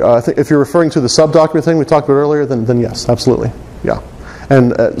 So I think if you're referring to the subdocument thing we talked about earlier, then yes, absolutely, yeah.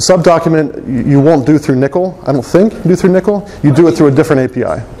 And subdocument you won't do through nickel. I don't think you do through nickel. You do it through a different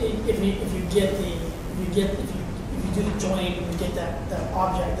API. If you do the join, you get that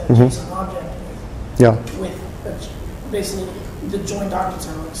object, that JSON object. With basically. The joined documents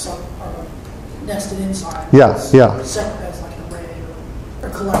are nested inside. Separate as like an array or a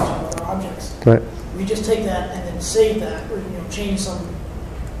collection of other objects. Right. We just take that and then save that, or change some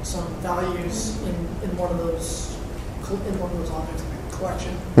values in one of those objects in the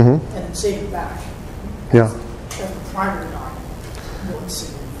collection, and then save it back. As the primary document.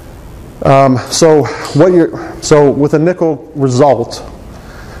 So with a nickel result.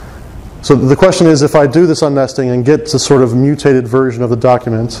 So the question is, if I do this unnesting and get to sort of mutated version of the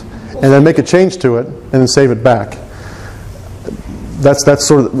document, and then make a change to it, and then save it back, that's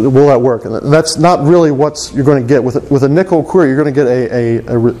sort of, will that work? And that's not really what you're going to get. With a nickel query, you're going to get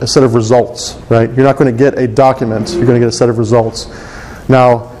a set of results, right? You're not going to get a document. You're going to get a set of results.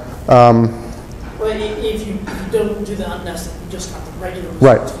 Now, if you don't do the unnesting, you just got the regular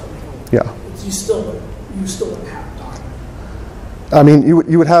results. Right. Yeah. You still wouldn't have. I mean,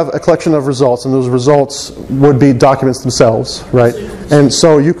 you would have a collection of results, and those results would be documents themselves, right? And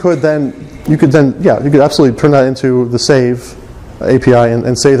so you could absolutely turn that into the save API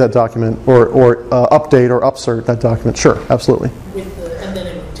and save that document, or update or upsert that document. Sure, absolutely. And then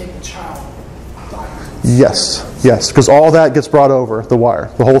it would take the child document. Yes, because all that gets brought over the wire,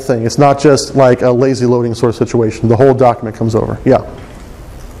 the whole thing. It's not just like a lazy loading sort of situation. The whole document comes over. Yeah.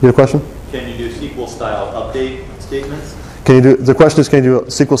 You have a question? Can you do SQL style update statements? The question is, can you do a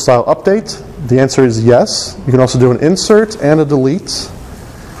SQL style update? The answer is yes. You can also do an insert and a delete,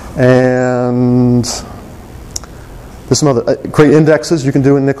 and there's some other create indexes you can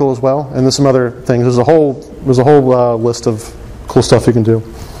do in nickel as well, and there's some other things. There's a whole list of cool stuff you can do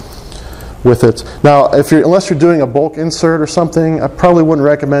with it. Now, unless you're doing a bulk insert or something, I probably wouldn't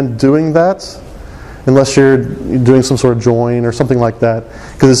recommend doing that unless you're doing some sort of join or something like that,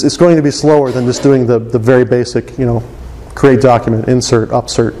 because it's going to be slower than just doing the very basic, create document, insert,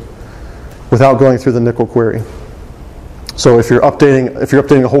 upsert, without going through the nickel query. So if you're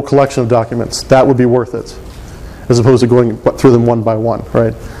updating a whole collection of documents, that would be worth it, as opposed to going through them one by one,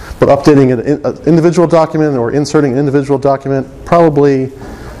 right? But updating an individual document or inserting an individual document, probably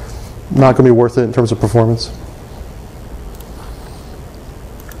not going to be worth it in terms of performance.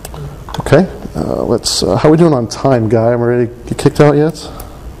 Okay, how are we doing on time, Guy? Am I ready to get kicked out yet?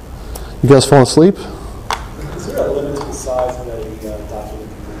 You guys falling asleep? Is there a limit to the size of a document?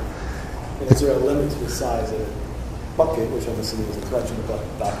 And is there a limit to the size of a bucket, which I'm assuming is a collection of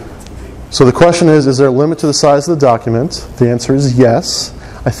documents? So the question is there a limit to the size of the document? The answer is yes.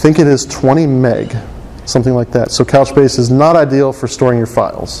 I think it is 20 meg, something like that. So Couchbase is not ideal for storing your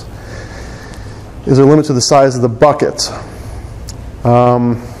files. Is there a limit to the size of the bucket?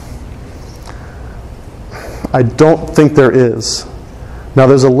 I don't think there is. Now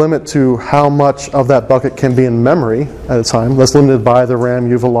there's a limit to how much of that bucket can be in memory at a time. That's limited by the RAM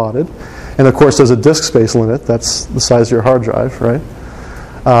you've allotted. And of course there's a disk space limit. That's the size of your hard drive, right?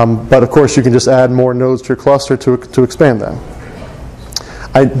 But of course you can just add more nodes to your cluster to expand that.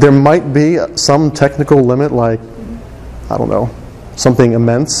 There might be some technical limit, like, I don't know, something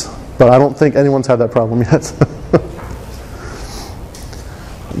immense, but I don't think anyone's had that problem yet.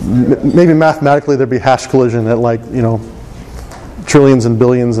 Maybe mathematically there'd be hash collision at, like, trillions and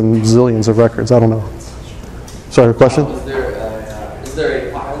billions and zillions of records. I don't know. Sorry, question? Is there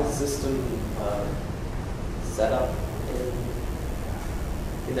a file system setup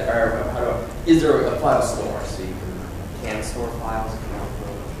is there a file store so you can store files?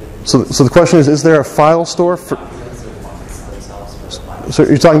 So the question is there a file store for? So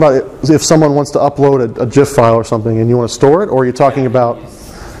you're talking about if someone wants to upload a GIF file or something and you want to store it, or are you talking about?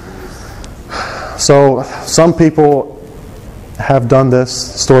 So some people have done this,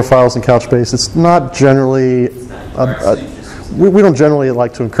 store files in Couchbase. It's not generally, we don't generally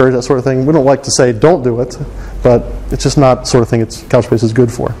like to encourage that sort of thing. We don't like to say don't do it, but it's just not the sort of thing Couchbase is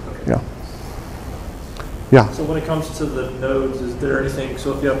good for. Yeah. Yeah. So when it comes to the nodes, is there anything,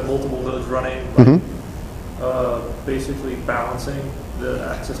 so if you have multiple nodes running, like, basically balancing the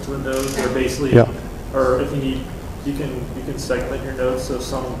access to a node, or basically, or if you need, you can segment your nodes, so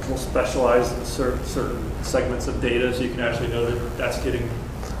some will specialize in certain segments of data, so you can actually know that that's getting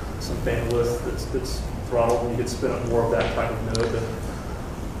some bandwidth that's throttled, and you can spin up more of that type of node.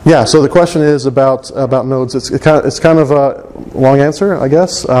 Yeah. So the question is about nodes. It's kind of a long answer, I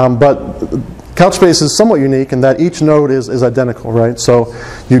guess, but Couchbase is somewhat unique in that each node is identical, right? So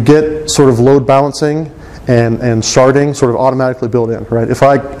you get sort of load balancing and sharding sort of automatically built in, right? If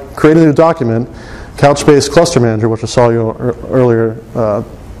I create a new document, Couchbase Cluster Manager, which I saw you earlier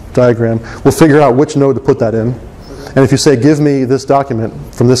diagram, will figure out which node to put that in. And if you say, give me this document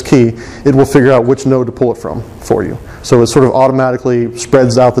from this key, it will figure out which node to pull it from for you. So it sort of automatically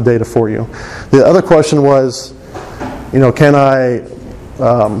spreads out the data for you. The other question was, can I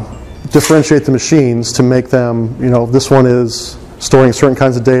differentiate the machines to make them, this one is storing certain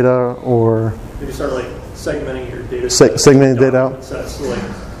kinds of data, or you start like segmenting your data. Segmenting data out. So like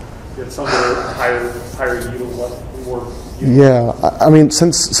you have some that are higher yield, more. Yeah, I mean,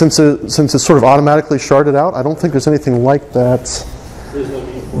 since it's sort of automatically sharded out, I don't think there's anything like that. There's no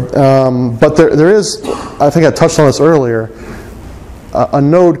need for it. But there is. I think I touched on this earlier. A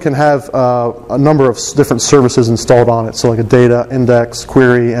node can have a number of different services installed on it. So like a data, index,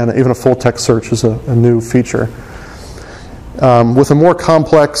 query, and even a full text search is a new feature. With a more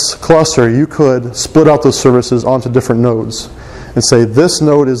complex cluster, you could split out those services onto different nodes and say this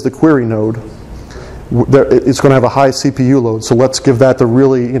node is the query node. It's going to have a high CPU load, so let's give that the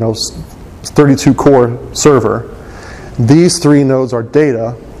really 32 core server. These three nodes are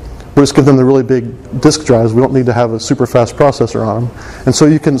data. We'll just give them the really big disk drives. We don't need to have a super fast processor on them. And so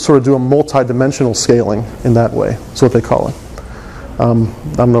you can sort of do a multi-dimensional scaling in that way. That's what they call it. I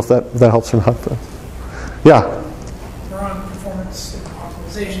don't know if that helps or not. But yeah? We're on performance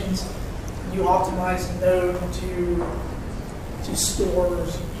optimizations. You optimize a node to store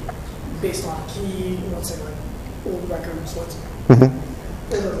based on a key, let's say like old records, older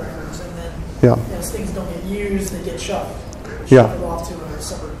records, and then as things don't get used, they get shuffled off to a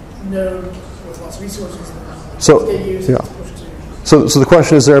separate node with lots of resources, and then get used. So the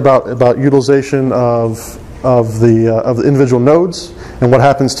question is there about utilization of the individual nodes and what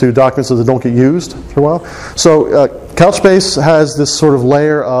happens to documents that don't get used for a while. So Couchbase has this sort of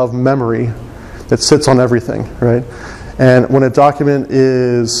layer of memory that sits on everything, right? And when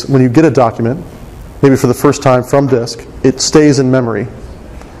when you get a document, maybe for the first time from disk, it stays in memory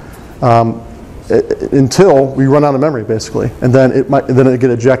until we run out of memory, basically, and then it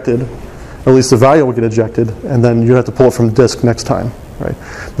get ejected, or at least the value will get ejected, and then you have to pull it from disk next time, right?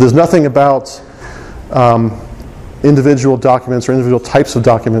 There's nothing about individual documents or individual types of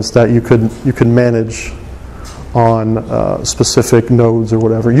documents that you could manage on specific nodes or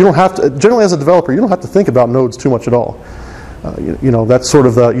whatever. You don't have to, generally as a developer, you don't have to think about nodes too much at all. That's sort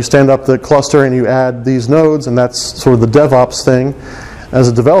of you stand up the cluster and you add these nodes, and that's sort of the DevOps thing. As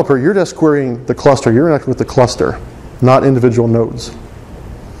a developer, you're just querying the cluster. You're interacting with the cluster, not individual nodes.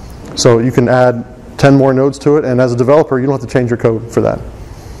 So you can add 10 more nodes to it, and as a developer, you don't have to change your code for that.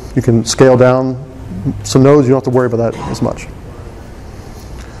 You can scale down some nodes. You don't have to worry about that as much.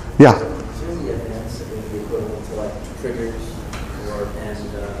 Yeah?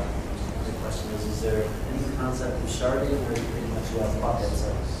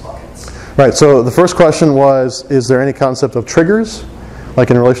 Right, so the first question was, is there any concept of triggers,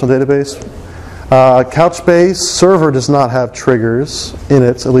 like in a relational database? Couchbase server does not have triggers in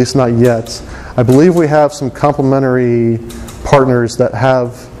it, at least not yet. I believe we have some complementary partners that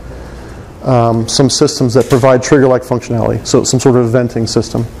have some systems that provide trigger-like functionality, so some sort of eventing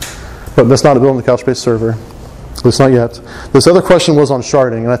system. But that's not built on the Couchbase server, at least not yet. This other question was on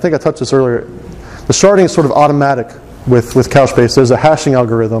sharding, and I think I touched this earlier. The sharding is sort of automatic with Couchbase. There's a hashing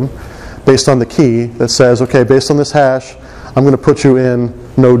algorithm based on the key that says, okay, based on this hash, I'm going to put you in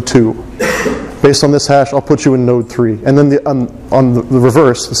node 2. Based on this hash, I'll put you in node 3. And then on the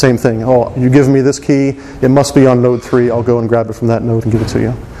reverse, the same thing. Oh, you give me this key, it must be on node 3. I'll go and grab it from that node and give it to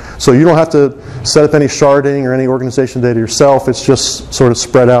you. So you don't have to set up any sharding or any organization data yourself. It's just sort of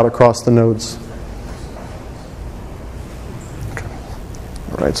spread out across the nodes. Okay.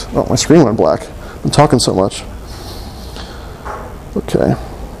 All right. Oh, my screen went black. I'm talking so much. Okay.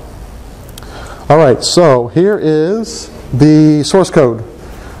 All right. So here is the source code.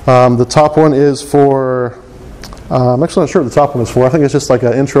 The top one is for, I'm actually not sure what the top one is for. I think it's just like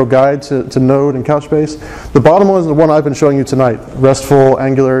an intro guide to Node and Couchbase. The bottom one is the one I've been showing you tonight, RESTful,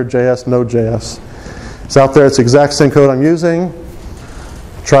 AngularJS, Node.js. It's out there. It's the exact same code I'm using.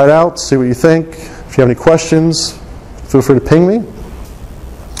 Try it out, see what you think. If you have any questions, feel free to ping me.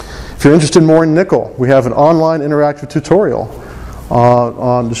 If you're interested more in Nickel, we have an online interactive tutorial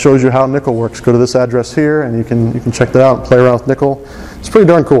that shows you how Nickel works. Go to this address here, and you can check that out and play around with Nickel. It's pretty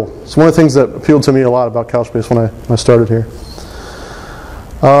darn cool. It's one of the things that appealed to me a lot about Couchbase when I started here.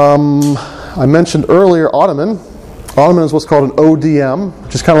 I mentioned earlier Ottoman. Ottoman is what's called an ODM,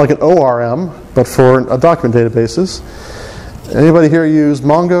 which is kind of like an ORM, but for document databases. Anybody here use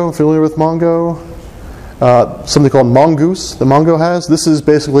Mongo? Familiar with Mongo? Something called Mongoose that Mongo has. This is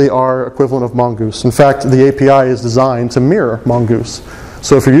basically our equivalent of Mongoose. In fact, the API is designed to mirror Mongoose.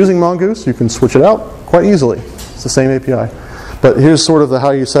 So if you're using Mongoose, you can switch it out quite easily. It's the same API. But here's sort of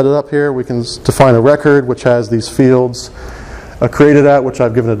how you set it up here. We can define a record, which has these fields. A created at, which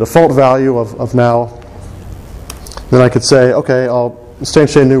I've given a default value of now. Then I could say, okay, I'll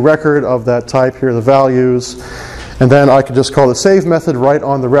instantiate a new record of that type. Here are the values. And then I could just call the save method right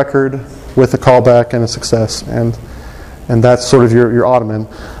on the record with a callback and a success. And that's sort of your Ottoman.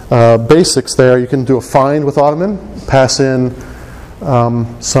 Basics there, you can do a find with Ottoman, pass in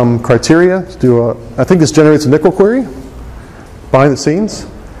some criteria. I think this generates a Nickel query behind the scenes.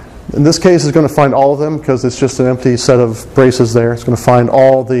 In this case, it's going to find all of them because it's just an empty set of braces there. It's going to find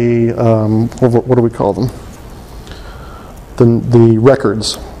all the, what do we call them? The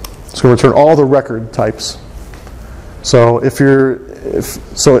records. It's going to return all the record types. So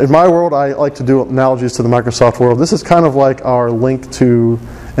so in my world, I like to do analogies to the Microsoft world. This is kind of like our link to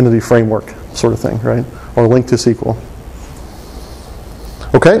entity framework sort of thing, right? Or link to SQL.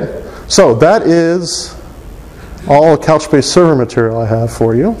 Okay, so that is all Couchbase server material I have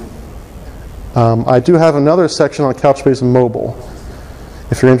for you. I do have another section on Couchbase Mobile,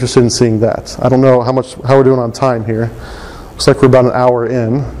 if you're interested in seeing that. I don't know how we're doing on time here. Looks like we're about an hour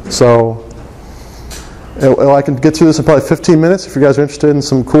in, so I can get through this in probably 15 minutes if you guys are interested in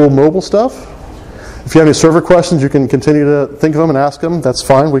some cool mobile stuff. If you have any server questions, you can continue to think of them and ask them. That's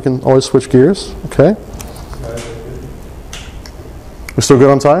fine. We can always switch gears. Okay. We're still good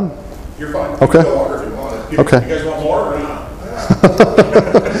on time? You're fine. Okay. You can go longer if you want it. Okay. You guys want more or not?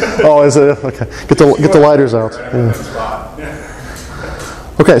 Oh, is it? Okay. Get the lighters out. Yeah.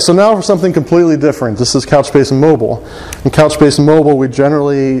 Okay, so now for something completely different. This is Couchbase Mobile. In Couchbase Mobile, we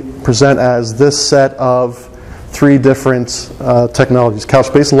generally present as this set of 3 different technologies.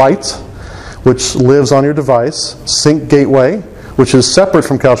 Couchbase Lite, which lives on your device. Sync Gateway, which is separate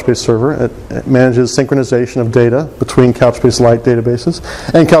from Couchbase Server. It manages synchronization of data between Couchbase Lite databases.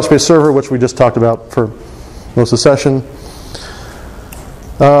 And Couchbase Server, which we just talked about for most of the session.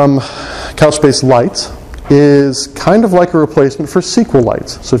 Couchbase Lite is kind of like a replacement for SQLite.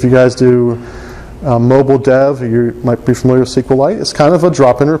 So if you guys do mobile dev, you might be familiar with SQLite. It's kind of a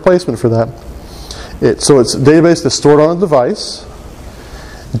drop-in replacement for that. So it's a database that's stored on a device.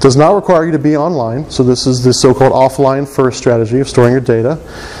 It does not require you to be online. So this is the so-called offline first strategy of storing your data.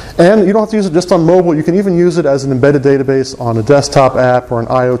 And you don't have to use it just on mobile. You can even use it as an embedded database on a desktop app or an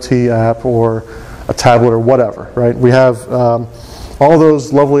IoT app or a tablet or whatever, right? We have all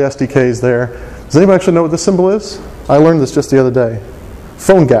those lovely SDKs there. Does anybody actually know what this symbol is? I learned this just the other day.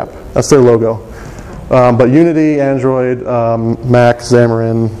 PhoneGap, that's their logo. But Unity, Android, Mac,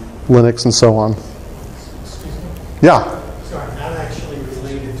 Xamarin, Linux, and so on. Yeah? Sorry, not actually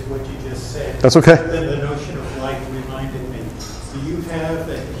related to what you just said. That's okay. The notion of light reminded me. Do you have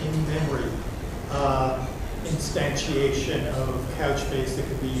an in-memory instantiation of Couchbase that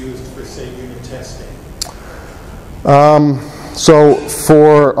could be used for, say, unit testing? So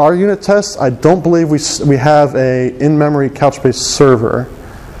for our unit tests, I don't believe we have a in-memory Couchbase server.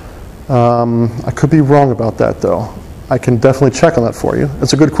 I could be wrong about that, though. I can definitely check on that for you.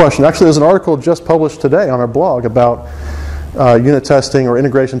 It's a good question. Actually, there's an article just published today on our blog about unit testing or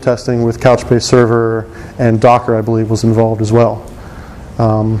integration testing with Couchbase server, and Docker, I believe, was involved as well.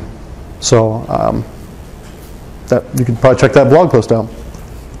 That you can probably check that blog post out.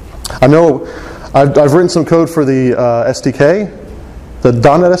 I know I've written some code for the SDK, the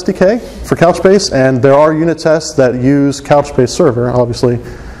 .NET SDK for Couchbase, and there are unit tests that use Couchbase server, obviously,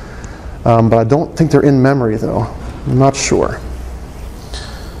 but I don't think they're in memory, though. I'm not sure.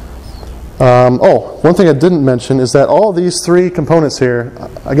 One thing I didn't mention is that all these three components here,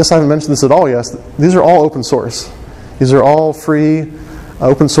 I guess I haven't mentioned this at all yet, these are all open source. These are all free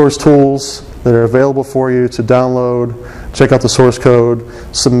open source tools that are available for you to download, check out the source code,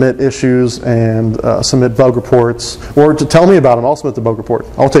 submit issues, and submit bug reports, or to tell me about them. I'll submit the bug report.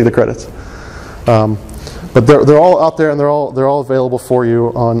 I'll take the credit. But they're all out there, and they're all available for you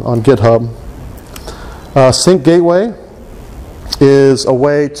on GitHub. Sync Gateway is a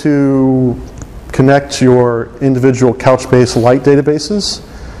way to connect your individual Couchbase Lite databases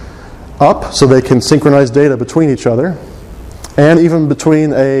up so they can synchronize data between each other, and even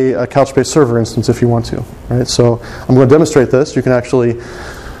between a Couchbase server instance if you want to. Right? So I'm going to demonstrate this. You can actually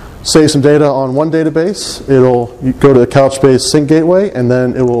save some data on one database. You go to the Couchbase Sync Gateway, and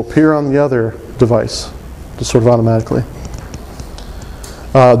then it will appear on the other device, just sort of automatically.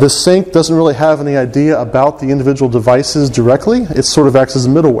 This sync doesn't really have any idea about the individual devices directly. It sort of acts as a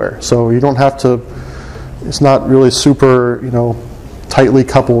middleware, so you don't have to. It's not really super, tightly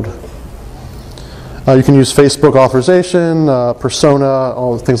coupled. You can use Facebook authorization, persona,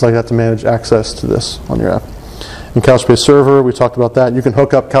 all the things like that to manage access to this on your app. In Couchbase Server, we talked about that. You can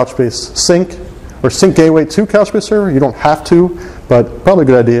hook up Couchbase Sync or Sync Gateway to Couchbase Server. You don't have to, but probably a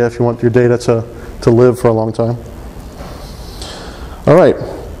good idea if you want your data to live for a long time. All right.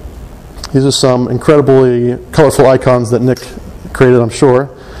 These are some incredibly colorful icons that Nick created, I'm sure.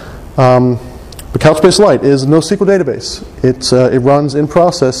 The Couchbase Lite is a NoSQL database. It runs in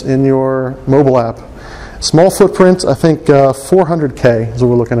process in your mobile app. Small footprint, I think 400K is what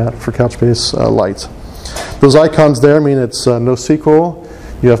we're looking at for Couchbase Lite. Those icons there mean it's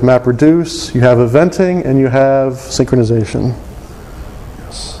NoSQL, you have MapReduce, you have eventing, and you have synchronization.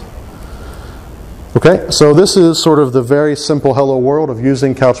 Yes. Okay, so this is sort of the very simple hello world of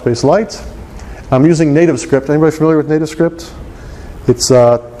using Couchbase Lite. I'm using NativeScript. Anybody familiar with NativeScript? It's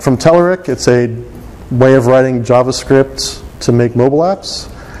from Telerik. It's a way of writing JavaScript to make mobile apps.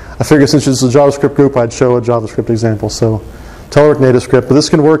 I figured since it's a JavaScript group, I'd show a JavaScript example. So Telerik NativeScript, but this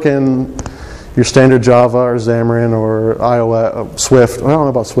can work in your standard Java or Xamarin or iOS, Swift. I don't know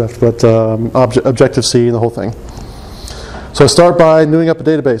about Swift, but Objective-C and the whole thing. So I start by newing up a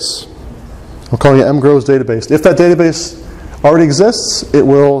database. I'm calling it mgrows database. If that database already exists, it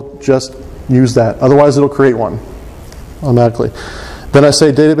will just use that. Otherwise, it'll create one automatically. Then I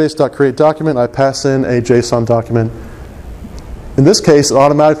say database.createDocument. I pass in a JSON document. In this case, it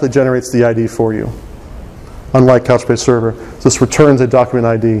automatically generates the ID for you. Unlike Couchbase Server, this returns a document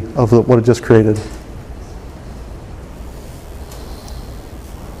ID of what it just created.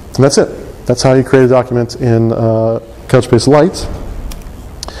 And that's it. That's how you create a document in Couchbase Lite.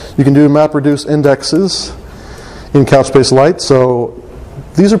 You can do MapReduce indexes in Couchbase Lite. So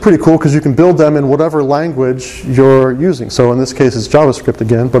these are pretty cool because you can build them in whatever language you're using. So in this case, it's JavaScript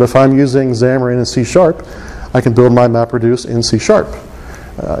again. But if I'm using Xamarin and C#, I can build my MapReduce in C#,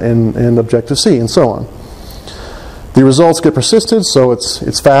 in Objective-C, and so on. The results get persisted, so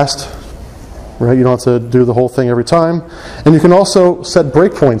it's fast. Right? You don't have to do the whole thing every time. And you can also set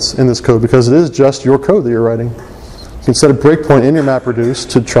breakpoints in this code because it is just your code that you're writing. You can set a breakpoint in your MapReduce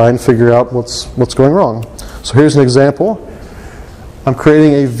to try and figure out what's going wrong. So here's an example. I'm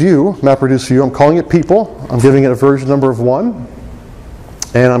creating a view, MapReduce view. I'm calling it people. I'm giving it a version number of 1.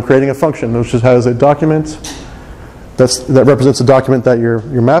 And I'm creating a function which just has a document that represents a document that you're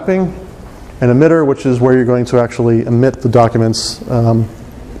mapping, an emitter, which is where you're going to actually emit the documents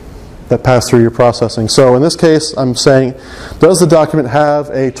that pass through your processing. So in this case, I'm saying, does the document have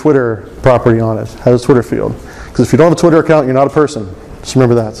a Twitter property on it? Has a Twitter field? Because if you don't have a Twitter account, you're not a person. Just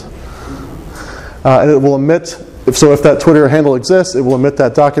remember that. And it will emit, if that Twitter handle exists, it will emit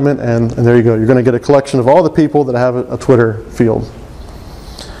that document, and there you go. You're going to get a collection of all the people that have a Twitter field.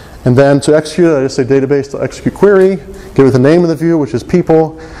 And then to execute, I just say database to execute query, give it the name of the view, which is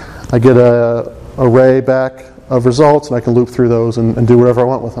people. I get an array back of results, and I can loop through those and do whatever I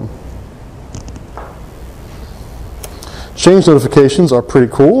want with them. Change notifications are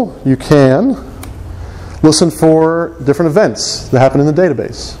pretty cool. You can listen for different events that happen in the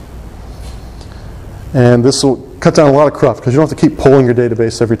database. And this will cut down a lot of cruft because you don't have to keep polling your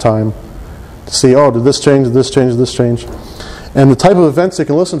database every time to see, oh, did this change, did this change, did this change. And the type of events you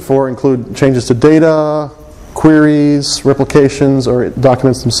can listen for include changes to data, queries, replications, or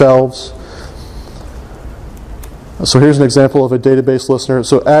documents themselves. So here's an example of a database listener.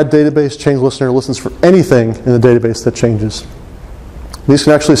 So add database change listener listens for anything in the database that changes. These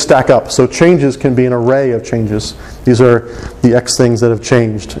can actually stack up. So changes can be an array of changes. These are the X things that have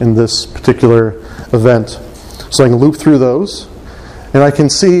changed in this particular event. So I can loop through those, and I can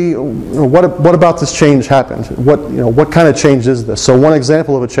see what about this change happened. What kind of change is this? So one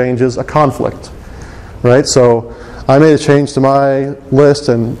example of a change is a conflict, right? So I made a change to my list,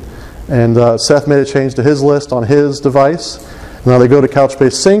 and Seth made a change to his list on his device. Now they go to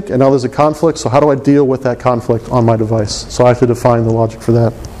Couchbase sync, and now there's a conflict, so how do I deal with that conflict on my device? So I have to define the logic for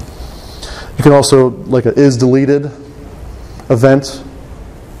that. You can also, like a isDeleted event,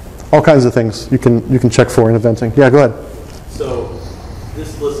 all kinds of things you can check for in eventing. Yeah, go ahead. So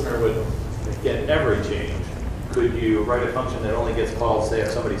this listener would get every change. Could you write a function that only gets called, say, if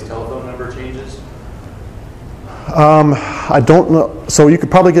somebody's telephone number changes? I don't know. So you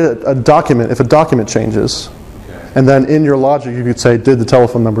could probably get a document, if a document changes. And then in your logic, you could say, did the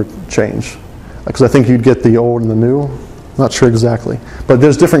telephone number change? Because I think you'd get the old and the new. Not sure exactly. But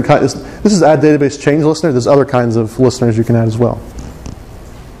there's different kinds. This is add database change listener. There's other kinds of listeners you can add as well.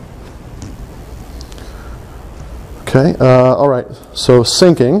 Okay, all right. So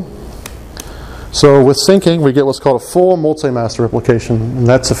syncing. So with syncing, we get what's called a full multi-master replication. And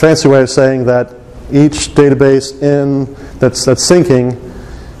that's a fancy way of saying that each database that's syncing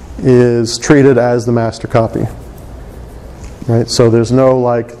is treated as the master copy. Right, so there's no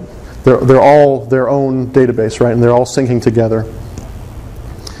they're all their own database, right, and they're all syncing together.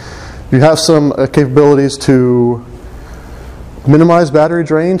 You have some capabilities to minimize battery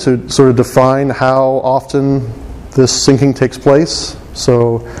drain, to sort of define how often this syncing takes place.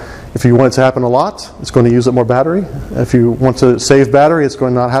 So if you want it to happen a lot, it's going to use up more battery. If you want to save battery, it's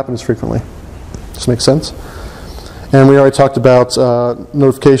going to not happen as frequently. Does this make sense? And we already talked about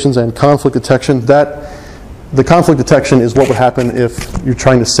notifications and conflict detection. The conflict detection is what would happen if you're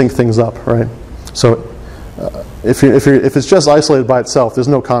trying to sync things up, right? So if it's just isolated by itself, there's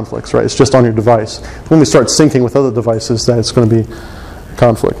no conflicts, right? It's just on your device. When we start syncing with other devices, that it's going to be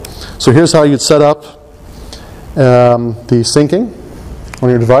conflict. So here's how you'd set up the syncing on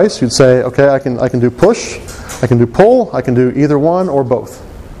your device. You'd say, okay, I can do push, I can do pull, I can do either one or both.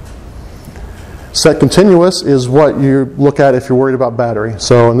 Set continuous is what you look at if you're worried about battery.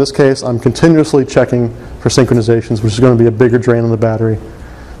 So in this case, I'm continuously checking for synchronizations, which is going to be a bigger drain on the battery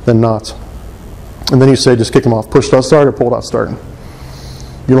than not. And then you say just kick them off, push.start or pull.start. You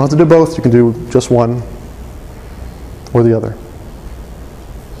don't have to do both. You can do just one or the other.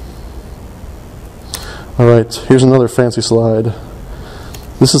 All right, here's another fancy slide.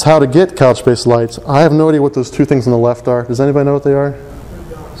 This is how to get Couchbase lights. I have no idea what those two things on the left are. Does anybody know what they are?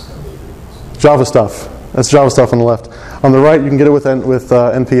 Java stuff. That's Java stuff on the left. On the right, you can get it with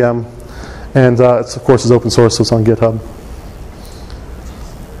NPM, and it's, of course, it's open source, so it's on GitHub.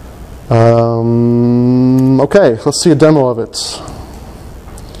 Okay, let's see a demo of it,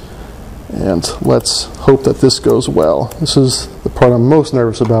 and let's hope that this goes well. This is the part I'm most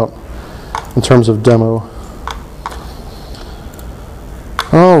nervous about in terms of demo.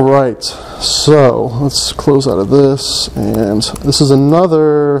 All right, so let's close out of this, and this is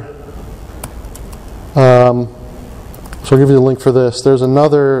another. So I'll give you the link for this. There's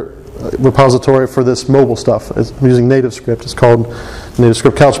another repository for this mobile stuff. I'm using NativeScript. It's called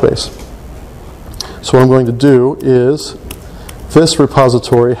NativeScript Couchbase. So what I'm going to do is, this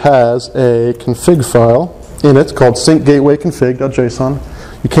repository has a config file in it called syncGatewayConfig.json.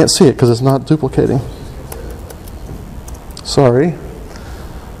 You can't see it because it's not duplicating. Sorry.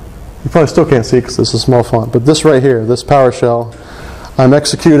 You probably still can't see it because this is a small font. But this right here, this PowerShell, I'm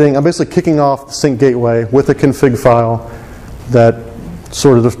basically kicking off the sync gateway with a config file that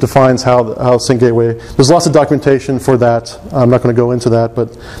sort of defines how sync gateway. There's lots of documentation for that. I'm not going to go into that,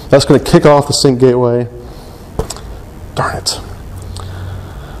 but that's going to kick off the sync gateway. Darn it.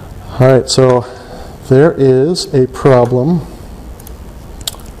 All right, so there is a problem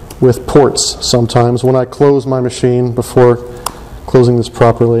with ports sometimes when I close my machine before closing this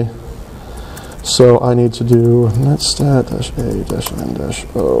properly. So I need to do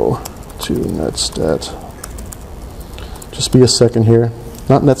netstat-a-n-o to netstat. Just be a second here.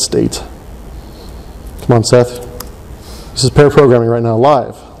 Not netstate. Come on, Seth. This is pair programming right now,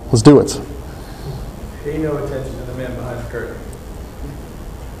 live. Let's do it. Pay no attention to the man behind the curtain.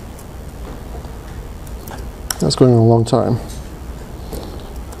 That's going on a long time.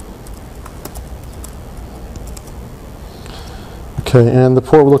 Okay, and the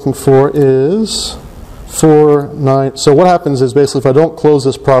port we're looking for is 49. So what happens is basically if I don't close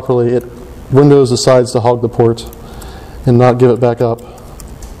this properly, Windows decides to hog the port and not give it back up.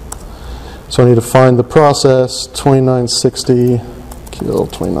 So I need to find the process 2960, kill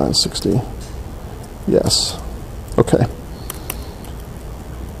 2960. Yes. Okay.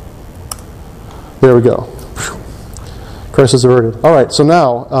 There we go. Crisis averted. All right, so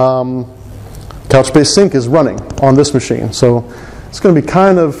now Couchbase Sync is running on this machine. So it's going to be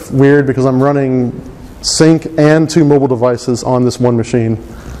kind of weird because I'm running Sync and 2 mobile devices on this one machine.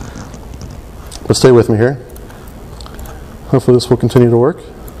 But stay with me here. Hopefully this will continue to work.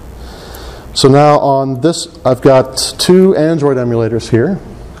 So now on this, I've got 2 Android emulators here.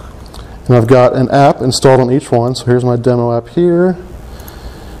 And I've got an app installed on each one. So here's my demo app here.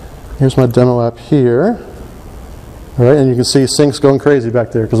 Here's my demo app here. All right, and you can see Sync's going crazy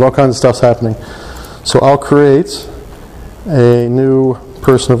back there because all kinds of stuff's happening. So I'll create a new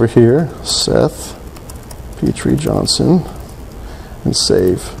person over here, Seth Petrie Johnson, and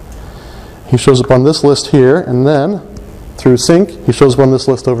save. He shows up on this list here, and then through Sync, he shows up on this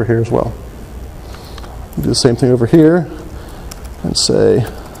list over here as well. Do the same thing over here, and say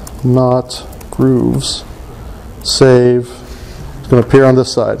not grooves. Save. It's going to appear on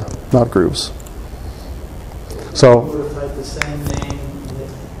this side, not grooves. So would have typed the same name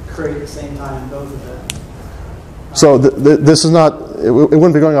and create at the same time in both of them. So this is not, it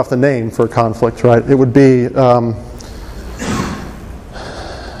wouldn't be going off the name for a conflict, right? It would be, well,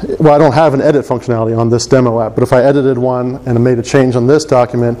 I don't have an edit functionality on this demo app, but if I edited one and made a change on this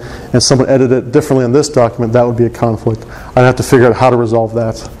document and someone edited it differently on this document, that would be a conflict. I'd have to figure out how to resolve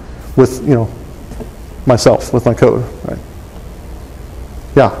that with, myself, with my code, right?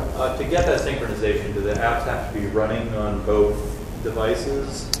 Yeah? To get that synchronization, do the apps have to be running on both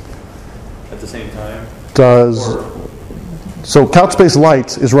devices at the same time? So Couchbase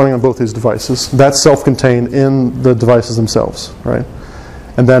Lite is running on both these devices. That's self-contained in the devices themselves, right?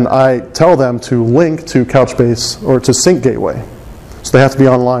 And then I tell them to link to Couchbase or to Sync Gateway. So they have to be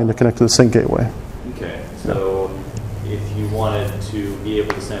online to connect to the Sync Gateway. Okay, so if you wanted to be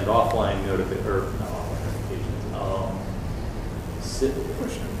able to send offline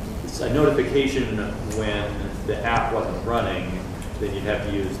a notification when the app wasn't running, then you'd have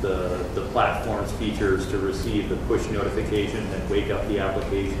to use the platform's features to receive the push notification and wake up the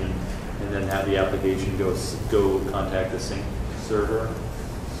application, and then have the application go contact the sync server.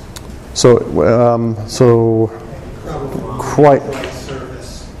 So don't quite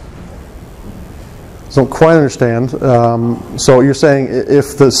understand. So you're saying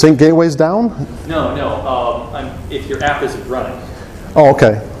if the sync gateway's down? No. If your app isn't running. Oh,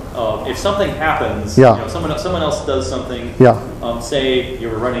 okay. If something happens, yeah. Someone else does something. Yeah. Say you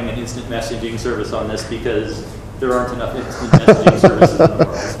were running an instant messaging service on this because there aren't enough instant messaging services in the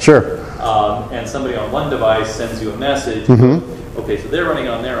world. Sure. And somebody on one device sends you a message. Mm-hmm. Okay, so they're running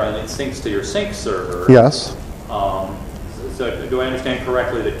on their end. It syncs to your sync server. Yes. So do I understand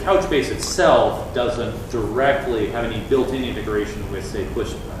correctly that Couchbase itself doesn't directly have any built-in integration with, say,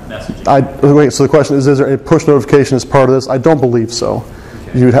 push messaging? Wait, so the question is there a push notification as part of this? I don't believe so.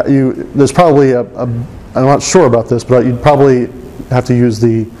 Okay. There's probably I'm not sure about this, but you'd probably have to use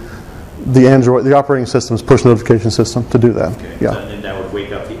the operating system's push notification system to do that. Okay. Yeah. So then that would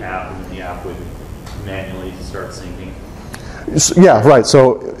wake up the app, and then the app would manually start syncing. Yeah, right.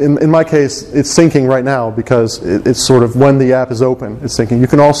 So in my case, it's syncing right now because it's sort of when the app is open, it's syncing. You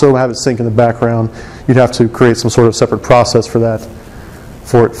can also have it sync in the background. You'd have to create some sort of separate process for that,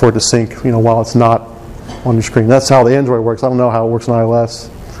 for it to sync, while it's not on your screen. That's how the Android works. I don't know how it works on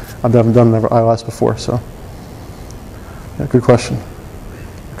iOS. I haven't done iOS before, so yeah, good question.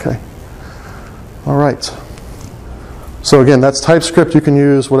 Okay. All right. So again, that's TypeScript. You can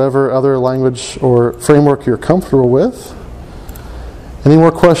use whatever other language or framework you're comfortable with. Any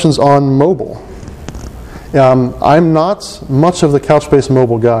more questions on mobile? I'm not much of the Couchbase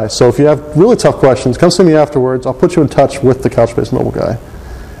mobile guy, so if you have really tough questions, come see me afterwards. I'll put you in touch with the Couchbase mobile guy,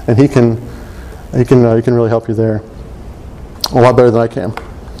 and he can really help you there a lot better than I can.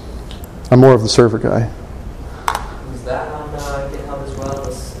 I'm more of the server guy. Is that on GitHub as well,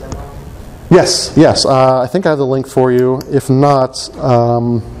 this demo? Yes. I think I have the link for you. If not,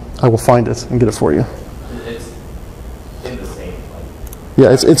 I will find it and get it for you. It's in the same place.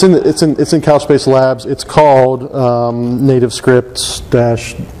 Yeah, it's in Couchbase Labs. It's called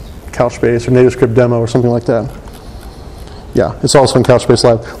NativeScript-Couchbase or NativeScript Demo or something like that. Yeah, it's also in Couchbase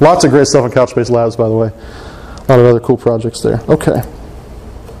Labs. Lots of great stuff in Couchbase Labs, by the way. A lot of other cool projects there. Okay.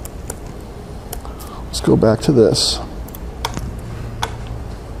 Let's go back to this.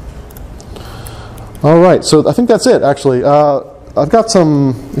 All right, so I think that's it, actually. I've got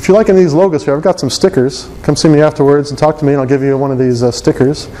some, if you like any of these logos here, I've got some stickers. Come see me afterwards and talk to me, and I'll give you one of these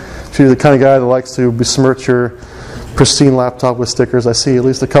stickers. If you're the kind of guy that likes to besmirch your pristine laptop with stickers, I see at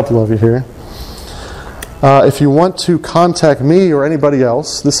least a couple of you here. If you want to contact me or anybody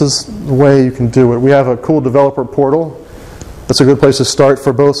else, this is the way you can do it. We have a cool developer portal. That's a good place to start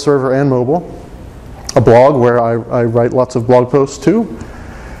for both server and mobile. A blog where I write lots of blog posts too.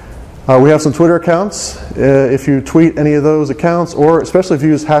 We have some Twitter accounts. If you tweet any of those accounts, or especially if you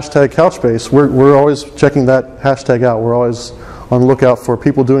use hashtag Couchbase, we're always checking that hashtag out. We're always on the lookout for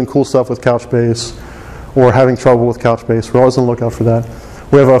people doing cool stuff with Couchbase or having trouble with Couchbase. We're always on the lookout for that.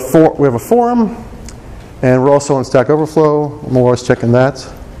 We have a forum, and we're also on Stack Overflow. I'm always checking that.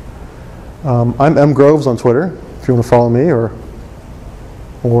 I'm M. Groves on Twitter, if you want to follow me or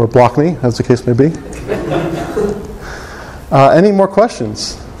block me, as the case may be. Any more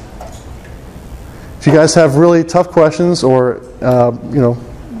questions? If you guys have really tough questions or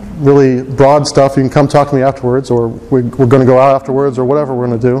really broad stuff, you can come talk to me afterwards, or we're going to go out afterwards, or whatever we're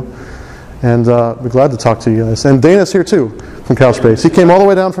going to do. And we're glad to talk to you guys. And Dana's here too from Couchbase. He came all the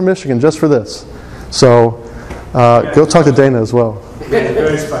way down from Michigan just for this. So go talk to Dana as well.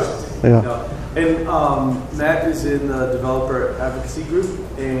 Very special. Yeah. No. And Matt is in the developer advocacy group,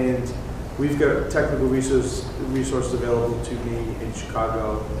 and we've got technical resources available to me in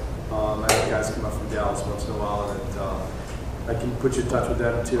Chicago. I have guys come up from Dallas once in a while, and I can put you in touch with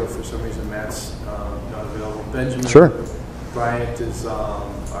them too if for some reason Matt's not available. Benjamin Bryant is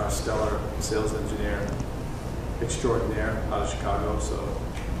our stellar sales engineer extraordinaire out of Chicago. So,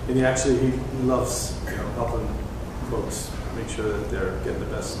 and he loves helping folks make sure that they're getting the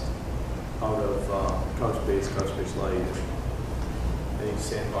best out of Couchbase Lite, any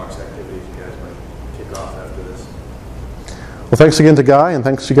sandbox activities you guys might kick off after this. Well, thanks again to Guy, and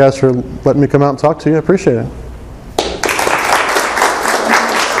thanks to you guys for letting me come out and talk to you. I appreciate it.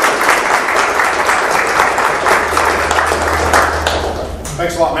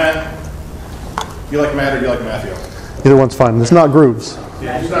 Thanks a lot, Matt. You like Matt or do you like Matthew? Either one's fine. It's not Grooves.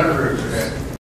 Yeah, it's not Grooves.